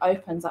discussion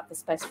opens up the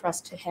space for us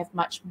to have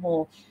much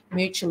more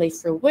mutually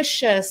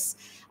fruitious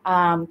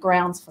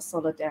grounds for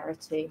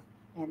solidarity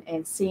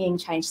and seeing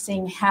change,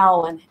 seeing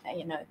how and,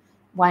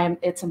 why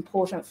it's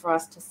important for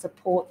us to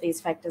support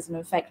these factors, and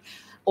in fact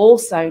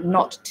also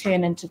not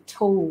turn into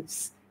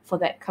tools for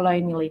that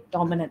colonially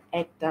dominant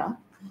actor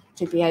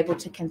to be able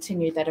to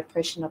continue that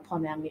oppression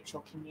upon our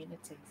mutual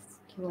communities.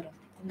 Kia ora.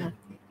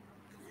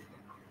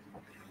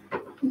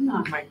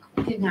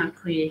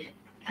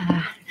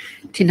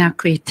 Tēnā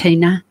koe,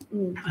 Tina.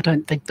 I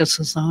don't think this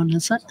is on,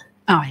 is it?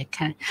 Oh,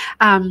 okay.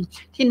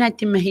 Tēnā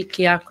te mihi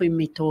ki a koe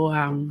me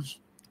tō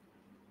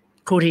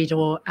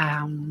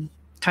kōrero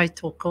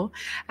tautoko.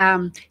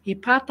 He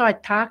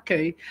pātai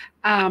tāku.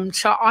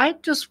 So I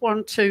just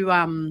want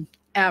to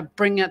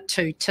bring it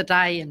to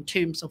today in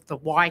terms of the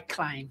why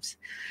claims.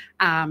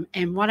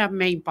 And what I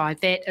mean by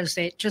that is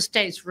that just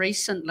as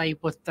recently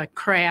with the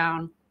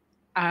Crown,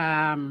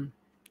 there,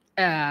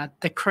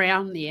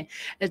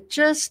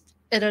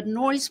 it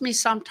annoys me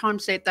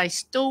sometimes that they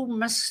still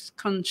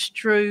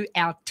misconstrue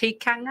our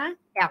tikanga,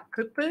 our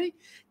kupu,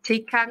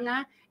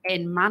 tikanga,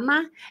 and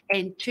mana,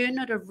 and turn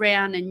it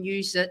around and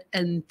use it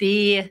in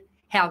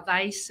how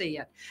they see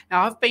it.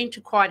 Now, I've been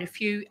to quite a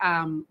few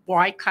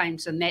why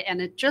claims in that,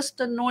 and it just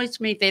annoys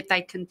me that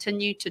they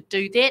continue to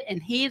do that.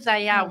 And here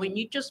they are. When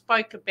you just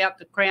spoke about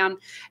the Crown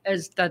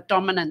as the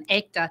dominant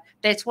actor,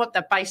 that's what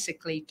they're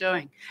basically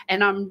doing.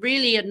 And I'm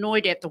really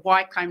annoyed at the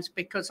why claims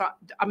because,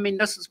 I mean,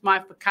 this is my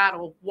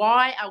whakaaro.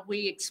 Why are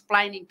we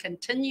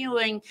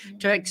continuing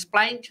to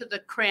explain to the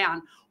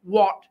Crown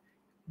what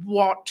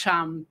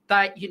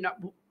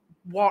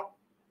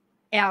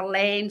our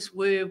lands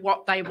were,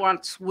 what they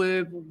once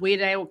were, where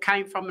they all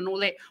came from and all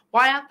that?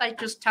 Why aren't they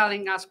just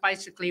telling us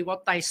basically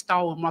what they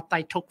stole and what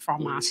they took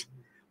from us?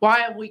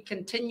 Why are we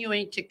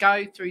continuing to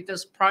go through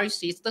this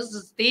process? This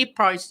is their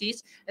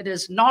process. It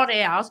is not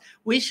ours.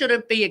 We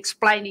shouldn't be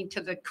explaining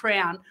to the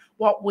Crown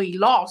what we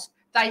lost.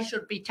 They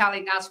should be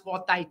telling us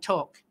what they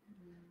took.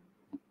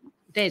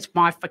 That's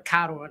my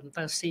whakaaro in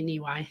this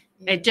anyway.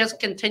 Yeah. It just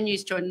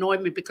continues to annoy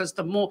me because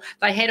the more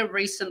they had a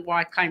recent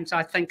why claims,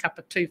 I think, up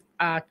at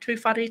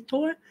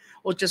Tūwharetoa,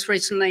 or just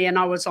recently, and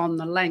I was on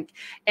the link.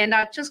 And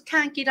I just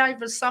can't get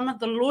over some of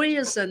the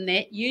lawyers in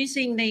that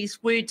using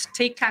these words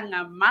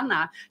tikanga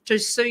mana to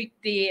suit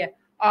their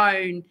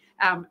own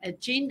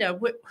agenda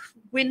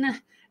when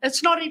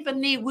it's not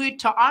even their word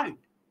to own.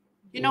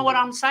 You know what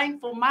I'm saying?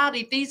 For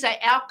Māori, these are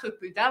our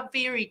kupu. They're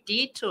very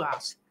dear to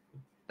us.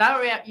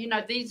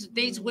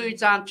 These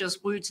words aren't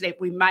just words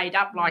that we made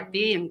up like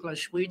their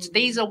English words.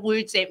 These are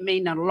words that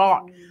mean a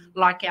lot,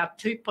 like our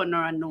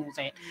tupuna and all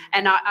that.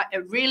 And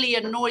it really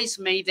annoys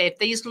me that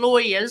these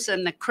lawyers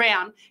in the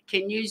Crown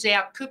can use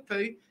our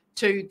kupu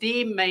to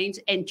their means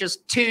and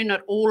just turn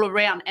it all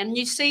around. And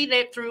you see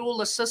that through all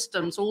the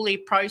systems, all their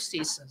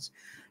processes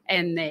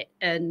and that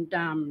and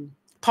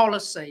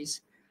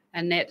policies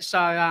and that.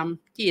 So,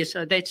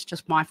 so that's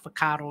just my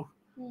whakaaro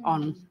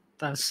on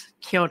this.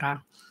 Kia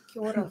ora.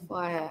 Kia ora,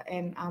 whaia.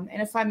 And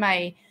if I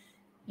may,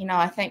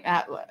 I think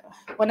that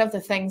one of the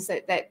things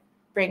that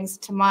brings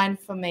to mind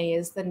for me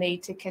is the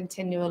need to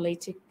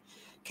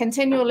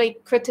continually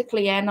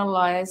critically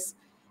analyse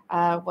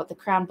what the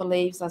Crown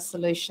believes are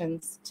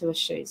solutions to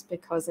issues.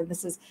 Because, and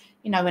this is,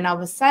 when I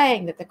was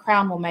saying that the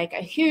Crown will make a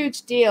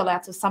huge deal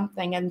out of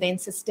something and then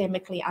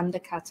systemically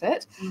undercut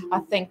it, I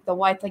think the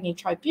Waitangi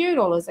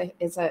Tribunal is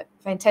a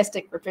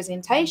fantastic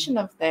representation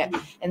of that,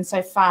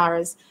 insofar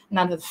as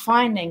none of the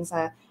findings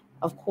are,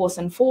 of course,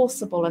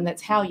 enforceable, and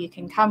that's how you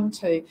can come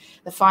to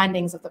the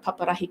findings of the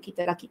Paparahi ki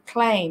te Raki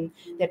claim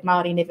that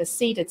Māori never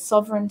ceded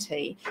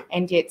sovereignty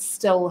and yet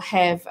still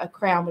have a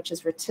Crown which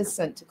is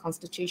reticent to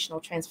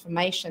constitutional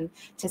transformation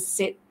to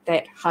set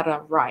that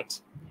hara right.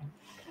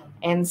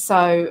 And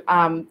so,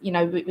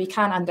 we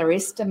can't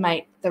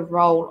underestimate the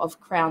role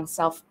of Crown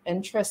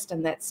self-interest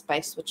in that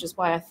space, which is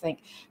why I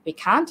think we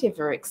can't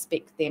ever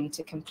expect them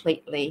to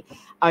completely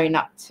own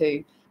up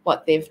to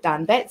what they've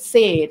done. That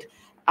said,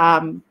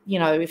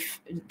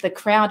 if the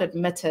Crown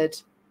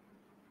admitted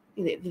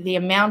the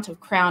amount of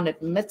Crown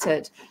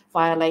admitted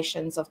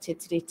violations of Te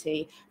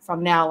Tiriti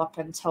from now up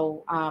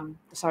until, from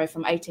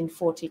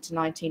 1840 to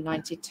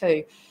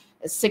 1992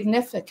 is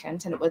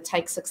significant, and it would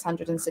take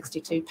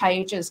 662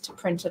 pages to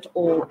print it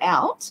all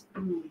out.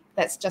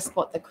 That's just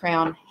what the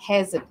Crown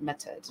has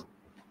admitted.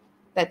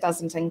 That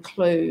doesn't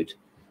include,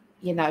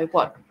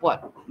 what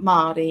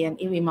Māori and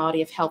iwi Māori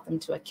have held them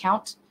to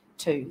account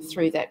to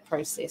through that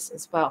process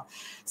as well.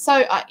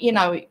 So,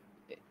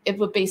 it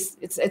would be,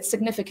 it's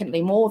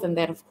significantly more than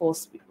that, of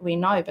course, we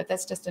know, but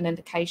that's just an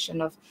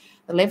indication of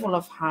the level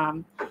of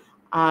harm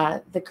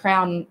the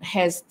Crown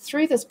has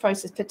through this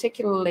process,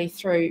 particularly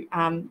through,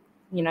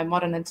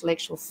 modern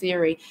intellectual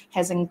theory,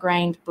 has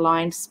ingrained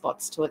blind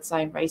spots to its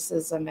own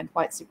racism and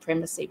white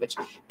supremacy, which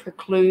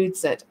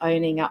precludes it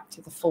owning up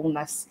to the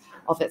fullness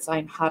of its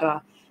own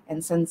hara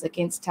and sins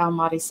against Te Ao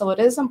Māori. So it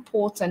is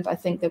important, I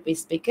think, that we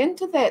speak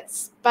into that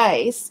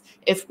space.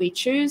 If we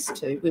choose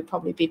to, we'd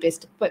probably be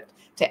best equipped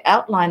to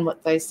outline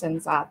what those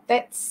sins are.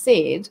 That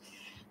said,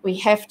 we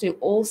have to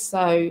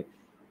also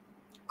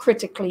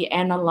critically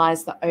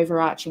analyze the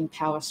overarching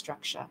power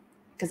structure,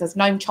 because as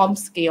Noam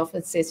Chomsky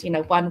often says,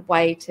 one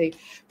way to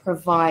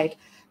provide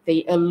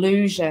the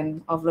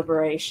illusion of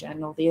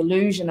liberation or the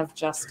illusion of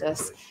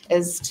justice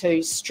is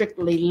to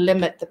strictly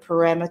limit the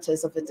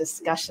parameters of the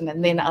discussion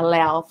and then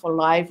allow for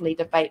lively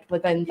debate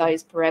within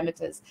those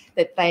parameters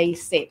that they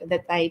set,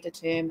 that they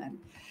determine.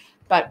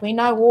 But we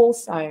know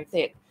also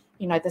that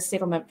the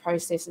settlement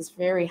process is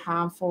very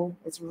harmful.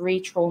 It's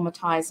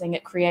re-traumatizing.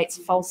 It creates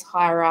false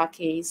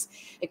hierarchies.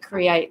 It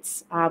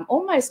creates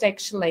almost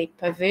actually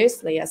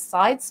perversely a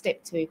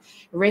sidestep to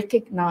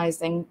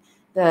recognizing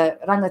the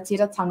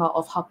rangatiratanga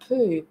of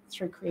hapu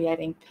through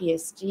creating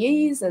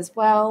PSGs as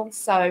well.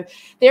 So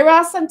there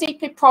are some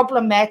deeply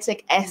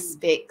problematic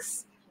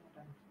aspects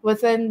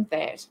within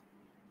that.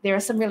 There are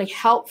some really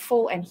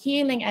helpful and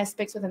healing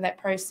aspects within that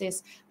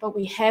process, but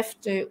we have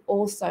to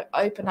also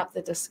open up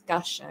the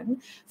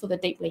discussion for the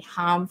deeply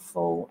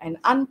harmful and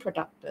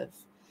unproductive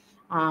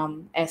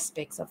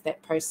aspects of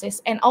that process,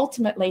 and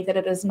ultimately that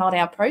it is not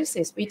our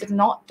process. We did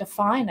not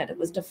define it. It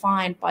was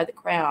defined by the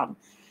Crown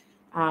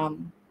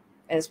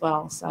as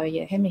well. So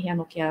yeah, he mihi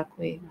anō ki a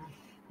koe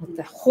o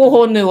te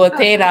hōhonu o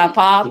tērā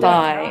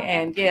pātai,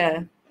 and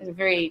yeah, it's a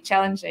very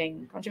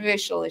challenging,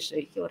 controversial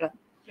issue. Kia ora.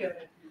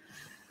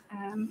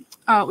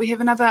 We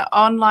have another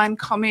online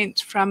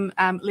comment from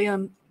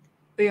Leon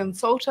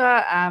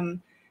Salter.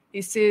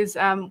 He says,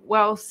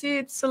 well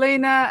said,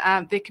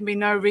 Selena, there can be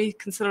no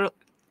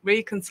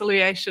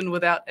reconciliation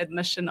without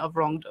admission of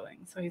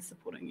wrongdoing. So he's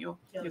supporting your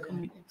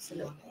comment.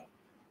 Absolutely.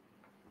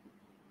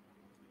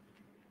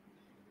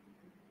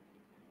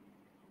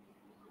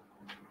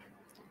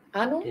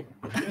 Arnold?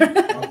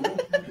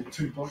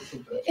 2 points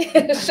of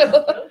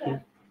that.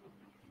 Sure.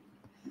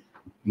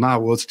 No,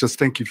 well, it's just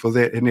thank you for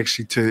that. And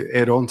actually to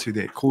add on to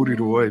that,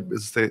 kōrero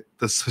is that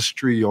this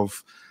history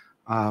of,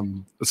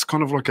 it's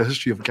kind of like a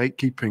history of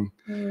gatekeeping,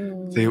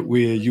 that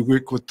where you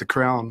work with the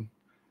Crown,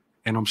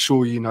 and I'm sure,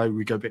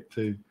 we go back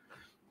to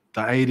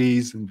the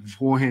 80s and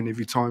beforehand,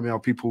 every time our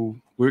people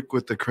work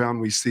with the Crown,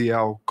 we see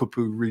our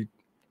kupu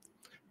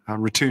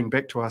return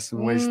back to us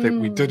in ways that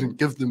we didn't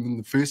give them in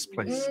the first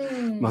place.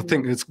 And I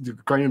think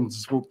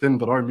Graham's walked in,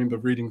 but I remember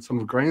reading some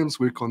of Graham's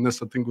work on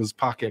this. I think it was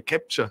Pākehā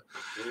capture,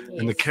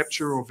 and the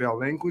capture of our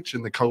language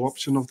and the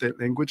co-option of that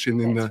language, and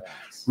then the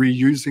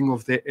reusing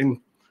of that, and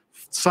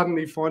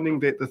suddenly finding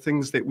that the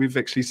things that we've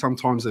actually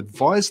sometimes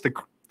advised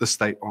the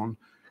state on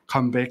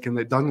come back, and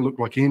that doesn't look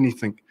like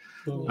anything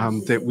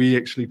that we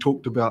actually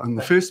talked about in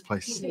the first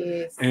place.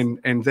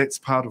 And that's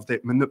part of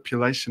that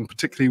manipulation,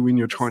 particularly when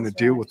you're trying to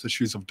deal with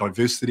issues of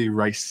diversity,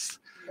 race,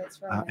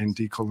 and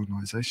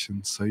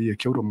decolonisation. So yeah,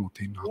 kia ora mō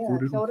tēnā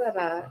kōrero. Kia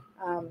ora.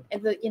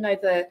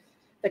 And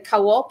the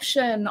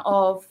co-option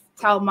of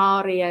Te Ao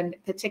Māori, and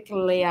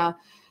particularly our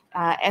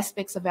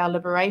aspects of our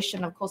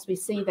liberation, of course, we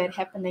see that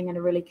happening in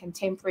a really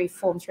contemporary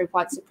form through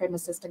white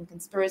supremacist and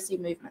conspiracy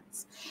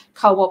movements,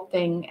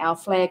 co-opting our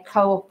flag,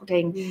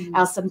 co-opting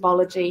our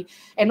symbology,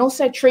 and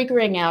also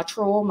triggering our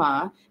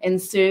trauma in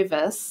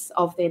service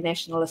of their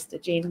nationalist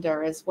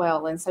agenda as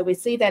well. And so we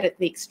see that at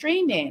the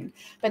extreme end,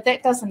 but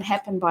that doesn't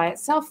happen by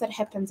itself. That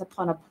happens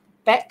upon a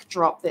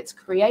backdrop that's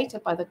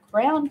created by the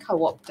Crown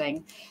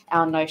co-opting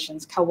our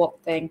notions,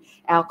 co-opting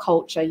our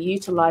culture,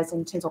 utilising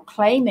in terms of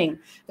claiming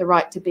the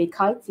right to be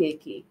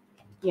kaitieki.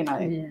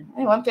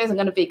 One person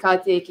going to be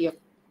kaitieki of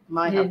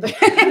my hapu,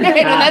 and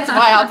that's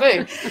my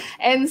hapu.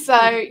 And so,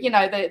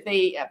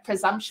 the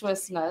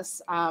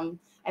presumptuousness and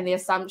the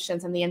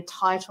assumptions and the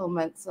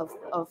entitlements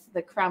of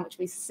the Crown, which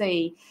we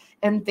see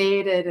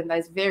embedded in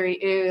those very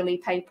early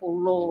papal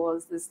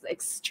laws, this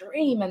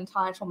extreme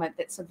entitlement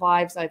that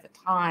survives over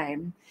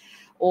time,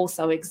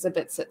 also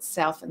exhibits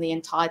itself in the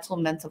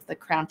entitlement of the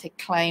Crown to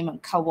claim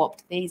and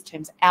co-opt these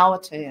terms,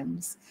 our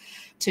terms,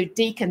 to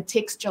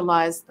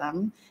decontextualise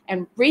them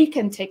and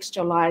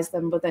recontextualise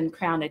them within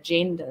Crown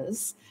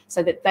agendas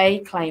so that they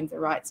claim the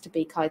rights to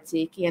be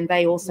kaitiaki, and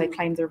they also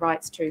claim the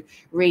rights to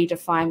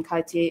redefine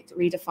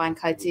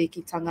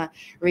kaitiakitanga,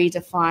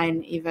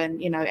 redefine even,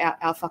 you know,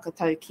 our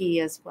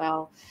whakatauki as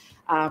well,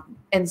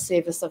 in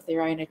service of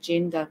their own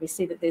agenda. We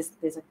see that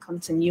there's a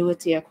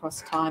continuity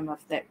across time of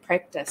that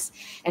practice,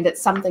 and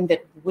it's something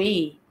that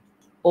we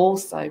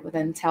also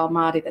within Te Ao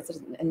Māori,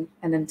 that's an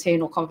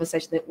internal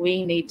conversation that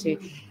we need to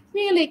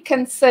really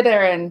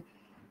consider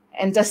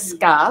and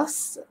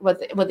discuss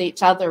with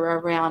each other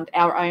around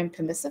our own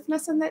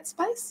permissiveness in that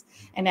space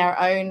and our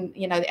own,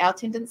 you know, our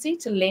tendency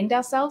to lend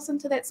ourselves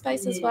into that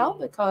space as well,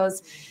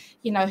 because,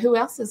 you know, who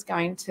else is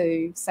going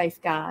to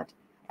safeguard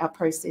our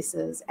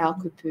processes, our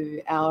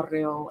kupu, our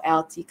reo,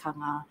 our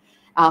tikanga,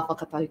 our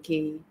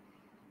whakatauki,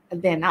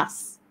 than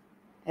us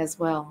as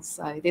well.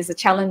 So there's a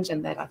challenge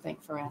in that, I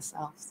think, for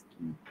ourselves.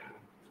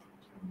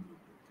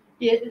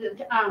 Yeah,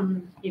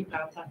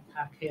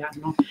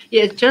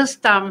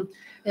 just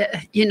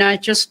you know,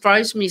 it just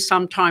throws me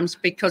sometimes,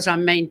 because I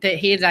mean that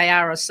here they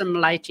are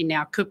assimilating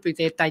our kupu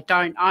that they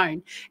don't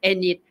own,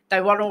 and yet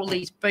they want all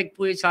these big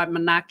words like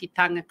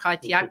manaakitanga,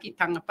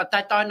 kaitiakitanga, but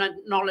they don't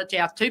acknowledge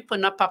our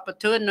tupuna,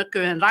 papatua,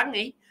 nuku and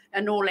rangi,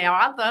 and all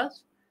our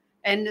others.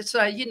 And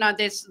so, you know,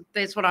 that's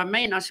what I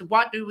mean. I said,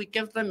 why do we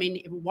give them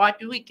why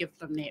do we give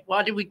them that?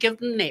 Why do we give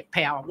them that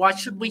power? Why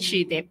should we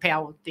share that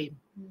power with them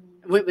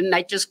when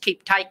they just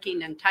keep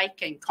taking and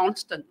taking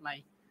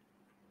constantly?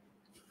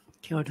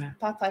 Kia ora.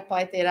 Papai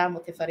pai te rā mo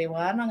te whare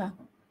wānanga.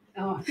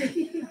 Oh.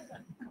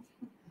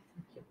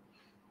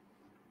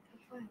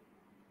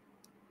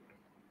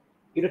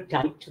 You know,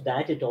 tied to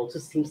that, it also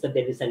seems that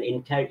there is an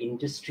entire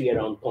industry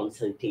around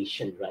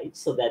consultation, right?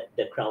 So that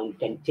the Crown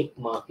can tick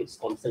mark its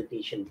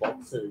consultation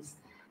boxes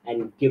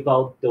and give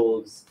out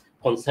those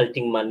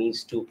consulting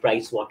monies to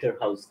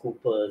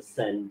PricewaterhouseCoopers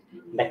and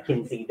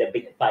McKinsey, the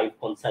big 5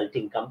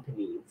 consulting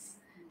companies.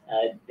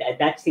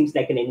 That seems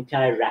like an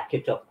entire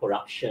racket of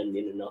corruption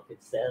in and of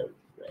itself,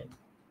 right?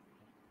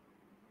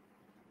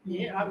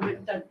 Yeah, I mean,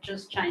 they've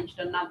just changed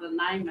another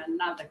name,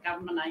 another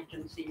government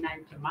agency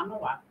name to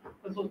Manawa.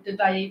 I thought, did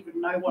they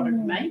even know what it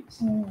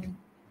means?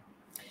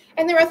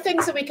 And there are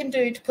things that we can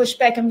do to push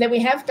back, and that we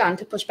have done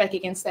to push back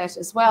against that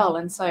as well.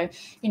 And so,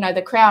 you know,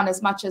 the Crown,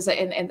 as much as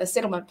in the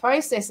settlement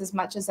process, as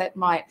much as that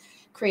might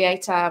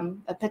create a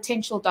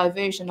potential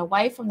diversion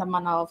away from the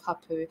mana of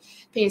hapu,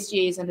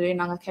 PSGs and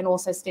Rūnanga can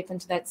also step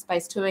into that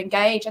space to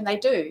engage, and they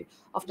do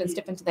often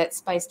step into that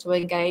space to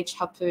engage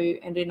hapu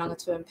and Rūnanga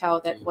to empower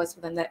that voice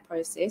within that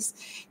process.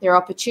 There are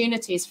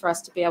opportunities for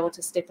us to be able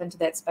to step into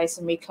that space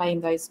and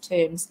reclaim those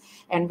terms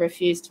and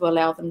refuse to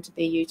allow them to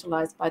be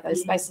utilised by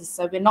those spaces.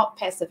 So we're not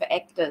passive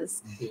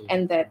actors,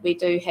 and that we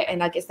do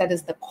and I guess that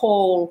is the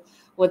call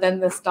within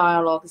this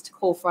dialogue, is to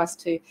call for us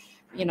to,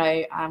 you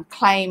know,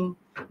 claim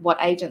what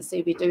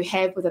agency we do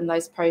have within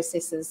those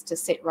processes to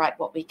set right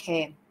what we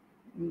can.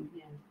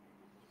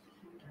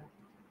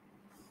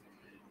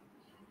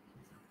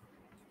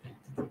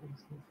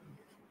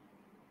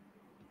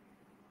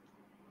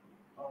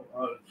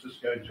 I was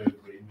just going to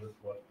agree with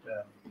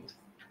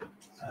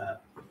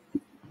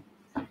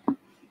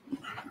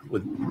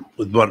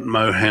what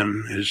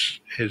Mohan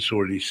has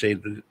already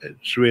said.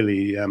 It's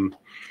really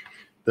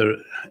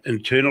the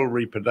internal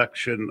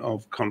reproduction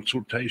of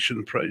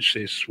consultation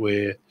process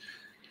where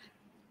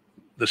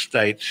the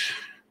state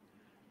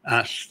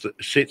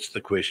sets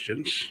the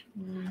questions,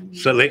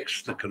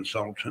 selects the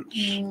consultants,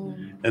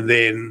 and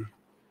then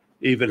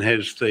even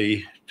has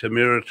the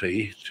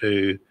temerity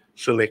to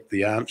select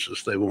the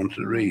answers they want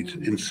to read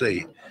and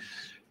see.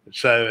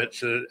 So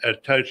it's a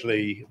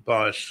totally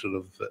biased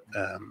sort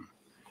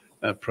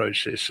of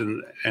process,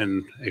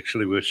 and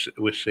actually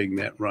we're seeing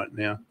that right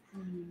now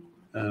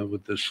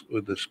with this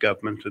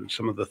government and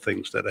some of the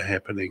things that are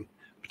happening,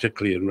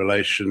 particularly in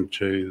relation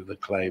to the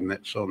claim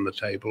that's on the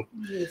table.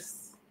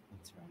 Yes,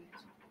 that's right.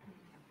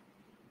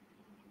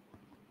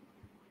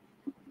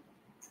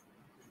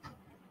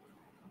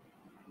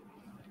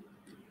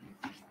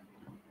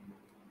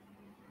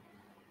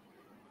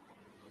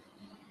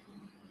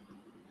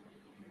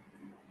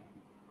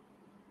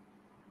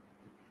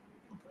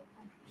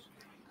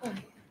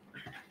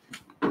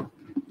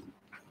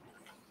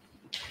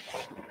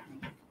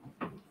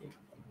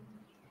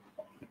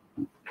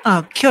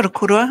 Kia ora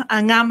korua,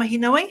 ngā mihi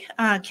nui,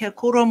 kia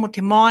koro mo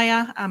te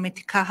maia, me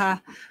te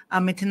kaha,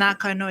 me te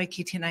nākau nui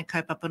ki tēnei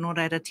kaupapa nō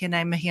reira,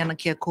 tēnei mihi ana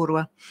kia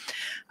korua.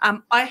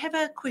 I have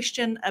a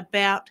question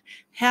about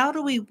how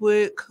do we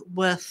work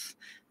with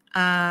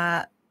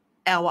our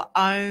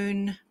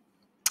own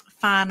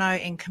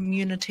whānau and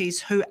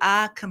communities who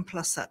are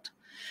complicit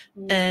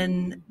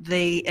in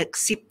the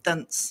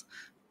acceptance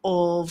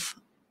of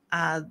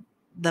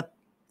the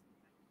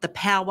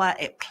power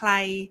at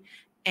play,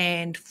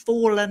 and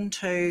fall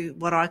into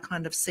what I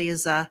kind of see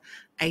as a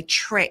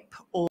trap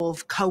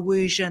of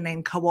coercion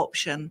and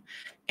co-option.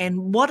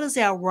 And what is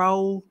our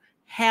role?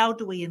 How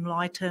do we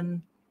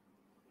enlighten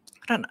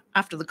I don't know,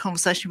 after the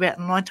conversation about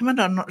enlightenment,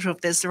 I'm not sure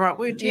if that's the right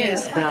word to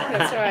use.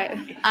 That's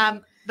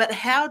right. But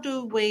how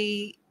do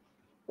we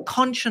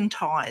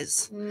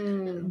conscientise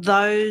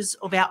those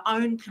of our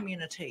own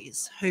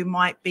communities who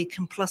might be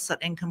complicit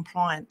and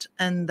compliant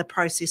in the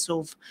process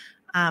of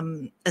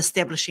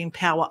establishing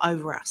power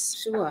over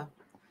us? Sure.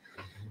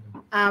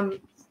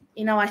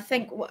 I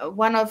think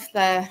one of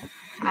the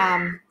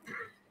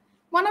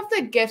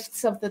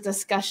gifts of the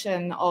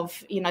discussion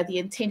of, the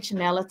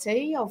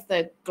intentionality of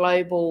the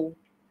global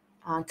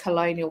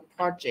colonial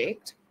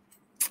project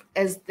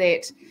is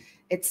that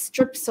it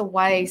strips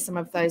away some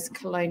of those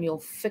colonial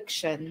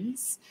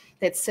fictions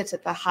that sit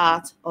at the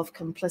heart of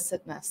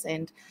complicitness.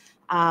 And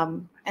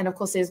of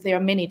course, there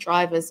are many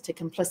drivers to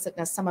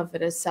complicitness. Some of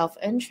it is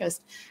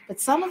self-interest,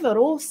 but some of it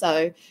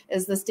also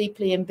is this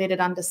deeply embedded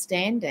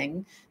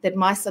understanding that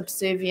my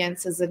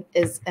subservience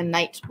is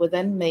innate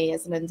within me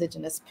as an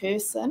Indigenous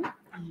person.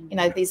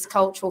 These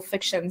cultural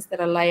fictions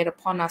that are laid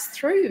upon us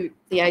through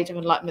the Age of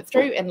Enlightenment,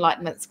 through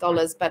Enlightenment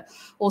scholars, but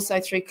also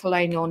through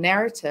colonial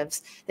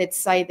narratives that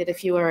say that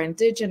if you are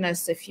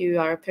Indigenous, if you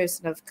are a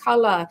person of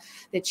colour,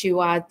 that you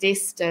are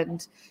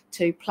destined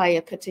to play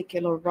a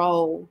particular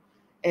role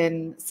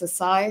in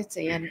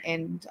society.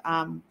 And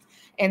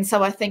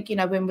so I think,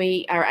 when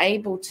we are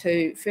able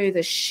to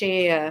further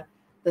share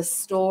the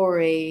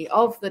story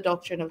of the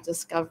doctrine of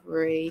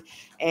discovery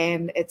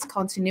and its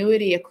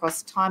continuity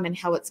across time and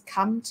how it's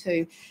come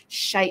to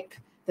shape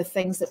the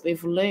things that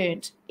we've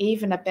learned,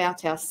 even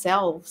about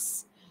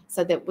ourselves,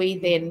 so that we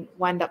then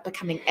wind up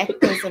becoming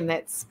actors in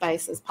that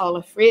space. As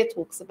Paula Freire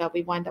talks about,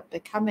 we wind up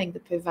becoming the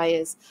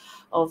purveyors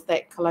of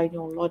that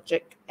colonial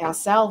logic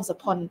ourselves,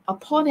 upon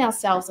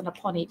ourselves and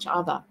upon each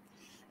other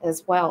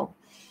as well.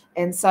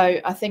 And so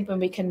I think when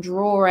we can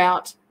draw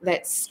out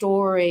that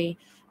story,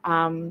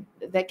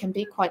 that can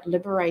be quite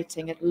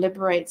liberating. It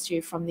liberates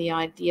you from the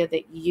idea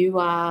that you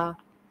are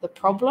the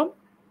problem,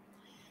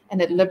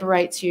 and it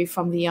liberates you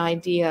from the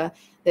idea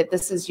that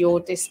this is your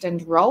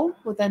destined role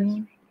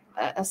within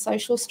a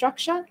social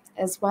structure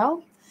as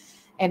well.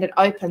 And it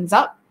opens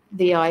up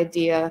the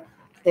idea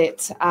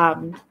that,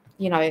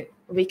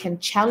 we can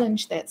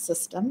challenge that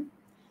system,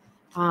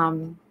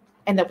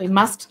 and that we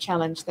must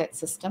challenge that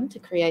system to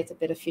create a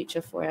better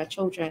future for our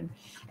children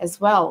as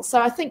well. So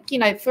I think,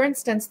 for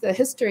instance, the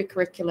history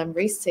curriculum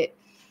reset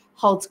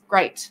holds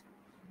great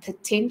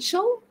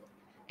potential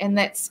in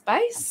that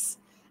space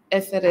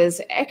if it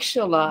is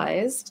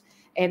actualized,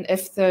 and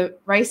if the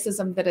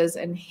racism that is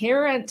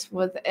inherent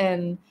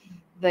within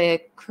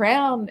the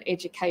Crown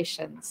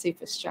education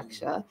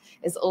superstructure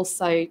is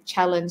also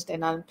challenged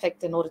and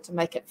unpicked in order to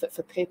make it fit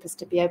for purpose,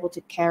 to be able to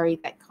carry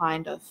that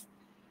kind of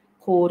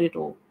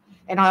kōrero.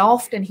 And I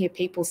often hear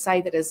people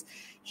say that as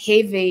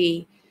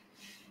heavy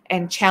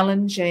and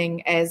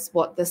challenging as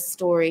what this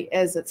story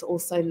is, it's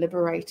also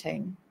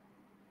liberating,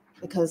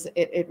 because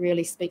it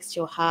really speaks to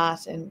your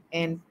heart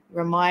and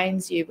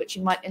reminds you, which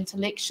you might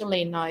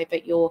intellectually know,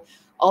 but you're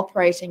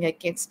operating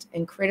against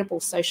incredible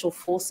social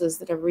forces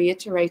that are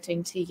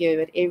reiterating to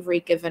you at every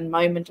given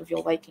moment of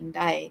your waking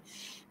day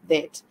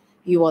that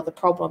you are the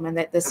problem and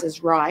that this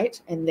is right,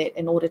 and that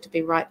in order to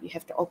be right, you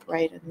have to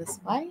operate in this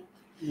way.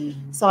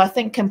 So I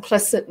think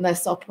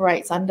complicitness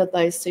operates under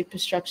those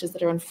superstructures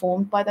that are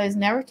informed by those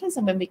narratives.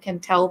 And when we can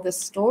tell this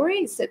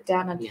story, sit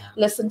down and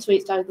listen to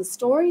each other's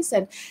stories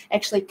and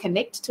actually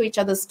connect to each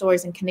other's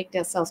stories and connect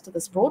ourselves to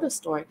this broader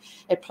story,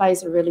 it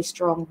plays a really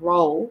strong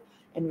role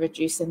in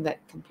reducing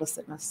that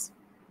complicitness.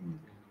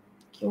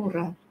 Kia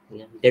ora.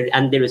 Yeah.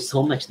 There is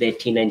so much there,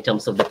 Tina, in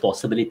terms of the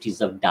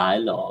possibilities of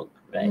dialogue,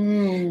 right?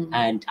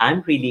 And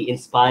I'm really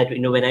inspired,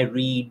 when I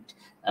read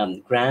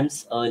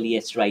Graham's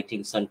earliest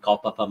writings on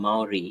Kaupapa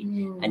Maori,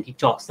 and he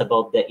talks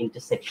about the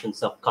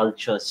intersections of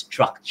culture,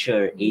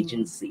 structure,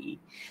 agency.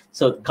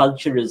 So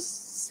culture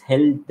is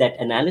held, that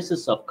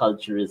analysis of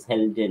culture is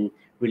held in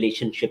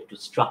relationship to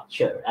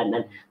structure,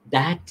 and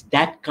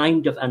that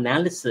kind of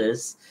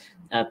analysis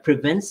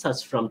prevents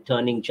us from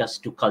turning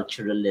just to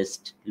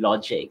culturalist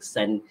logics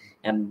and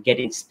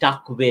getting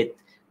stuck with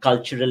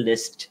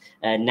culturalist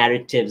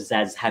narratives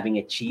as having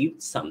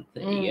achieved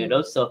something,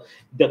 So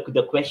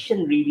the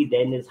question really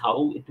then is,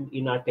 how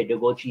in our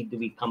pedagogy do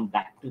we come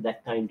back to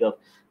that kind of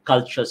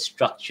culture,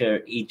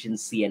 structure,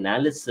 agency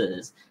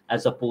analysis,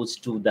 as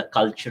opposed to the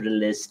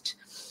culturalist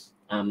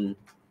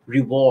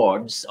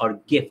rewards or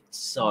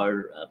gifts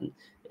or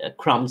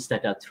crumbs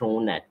that are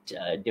thrown at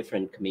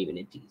different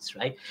communities,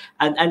 right?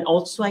 And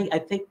also I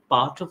think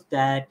part of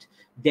that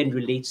then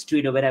relates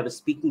to, when I was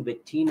speaking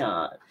with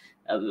Tina,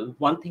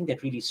 one thing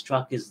that really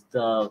struck is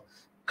the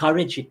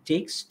courage it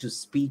takes to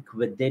speak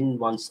within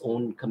one's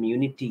own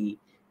community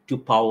to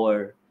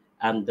power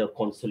and the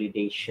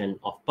consolidation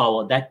of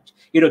power. That,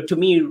 to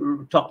me,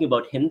 talking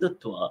about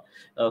Hindutva,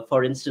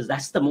 for instance,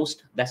 that's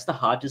the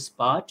hardest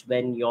part,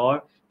 when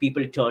your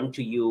people turn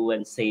to you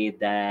and say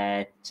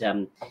that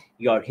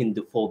you're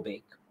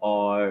Hinduphobic,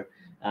 or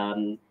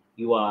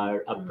you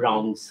are a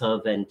brown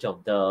servant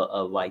of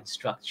the white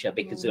structure,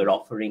 because you're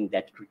offering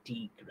that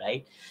critique,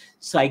 right?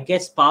 So I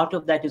guess part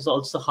of that is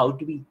also, how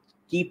do we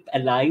keep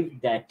alive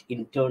that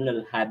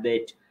internal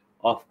habit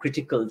of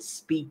critical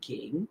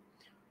speaking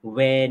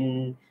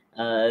when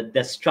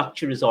the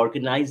structure is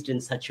organized in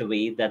such a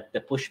way that the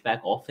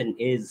pushback often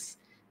is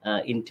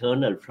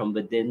internal from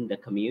within the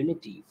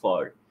community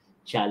for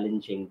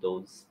challenging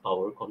those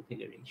power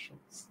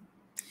configurations.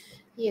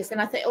 Yes,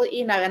 and I think,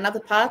 you know, another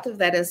part of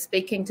that is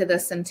speaking to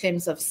this in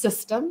terms of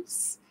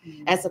systems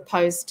as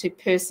opposed to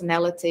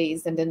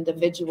personalities and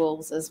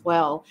individuals as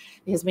well.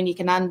 Because when you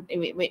can,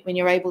 when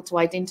you're able to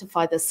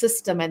identify the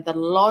system and the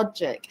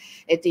logic,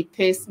 it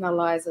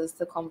depersonalizes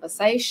the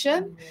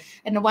conversation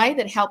in a way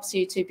that helps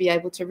you to be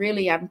able to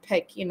really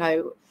unpick, you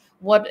know,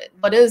 what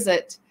is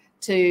it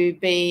to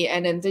be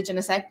an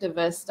Indigenous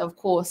activist, of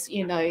course,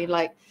 you know,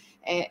 like,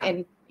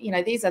 and you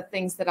know, these are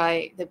things that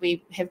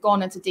we have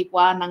gone into deep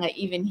wānanga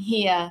even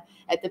here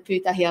at the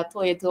Pūtahi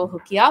Atoia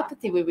Tōhu Ki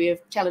Apiti, where we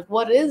have challenged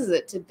what is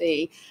it to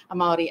be a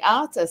Māori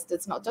artist.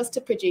 It's not just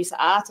to produce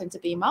art and to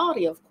be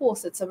Māori, of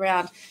course, it's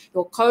around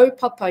your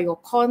kaupapa, your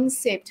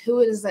concept, who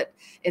is it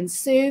in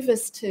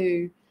service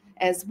to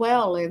as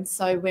well. And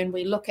so when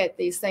we look at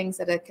these things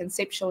that are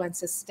conceptual and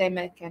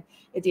systemic and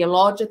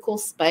ideological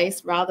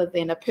space rather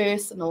than a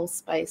personal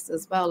space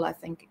as well, I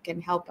think it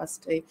can help us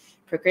to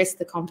progress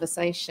the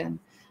conversation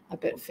a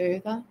bit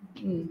further.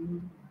 Kia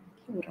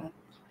ora.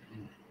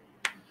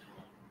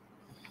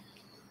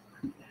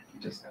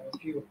 Just have a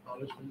few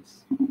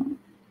acknowledgements.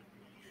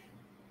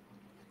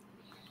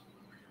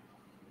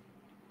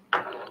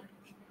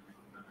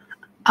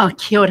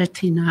 Kia ora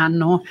tina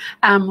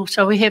anō.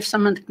 So we have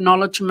some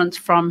acknowledgements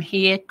from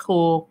here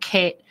called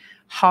Kat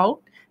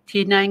Holt.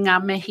 Tēnei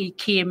ngā mihi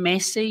kia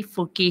mesi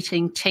for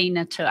getting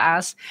Tina to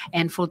us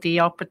and for the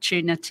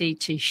opportunity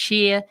to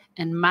share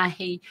in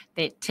mahi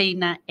that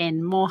Tina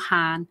and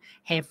Mohan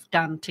have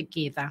done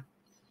together.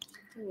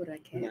 Kia ora,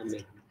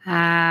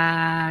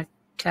 Kat.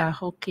 Ka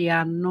hoki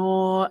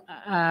anō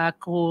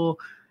ko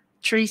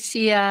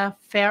Tricia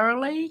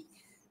Farrelly.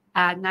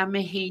 Ngā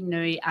mihi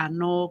nui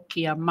anō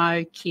kia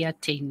mau kia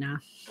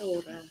Tina. Kia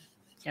ora.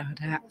 Kia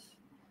ora.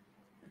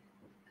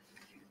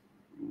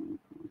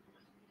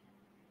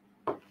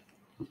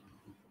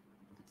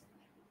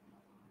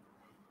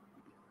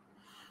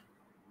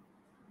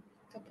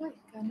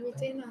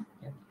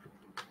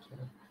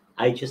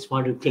 I just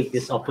want to take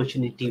this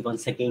opportunity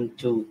once again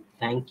to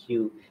thank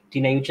you.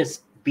 Tina, you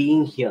just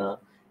being here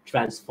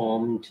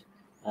transformed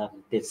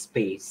this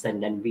space,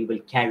 and then we will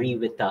carry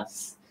with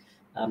us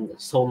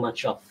so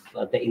much of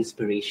the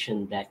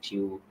inspiration that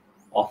you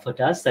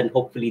offered us. And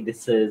hopefully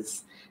this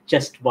is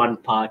just one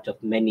part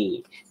of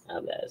many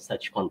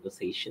such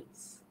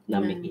conversations.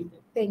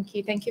 Thank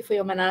you. Thank you for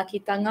your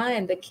manaakitanga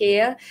and the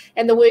care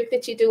and the work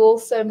that you do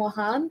also,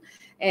 Mohan.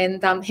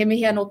 And he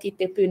mihi anō ki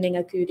te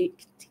pūninga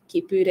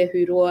ki Pūre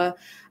Huroa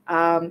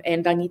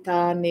and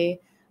Rangitāne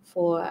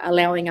for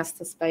allowing us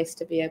the space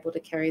to be able to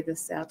carry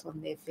this out on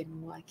their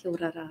whenua. Kia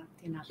ora rā,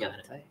 tēnā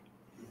koutou.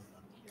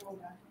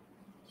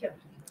 Kia ora.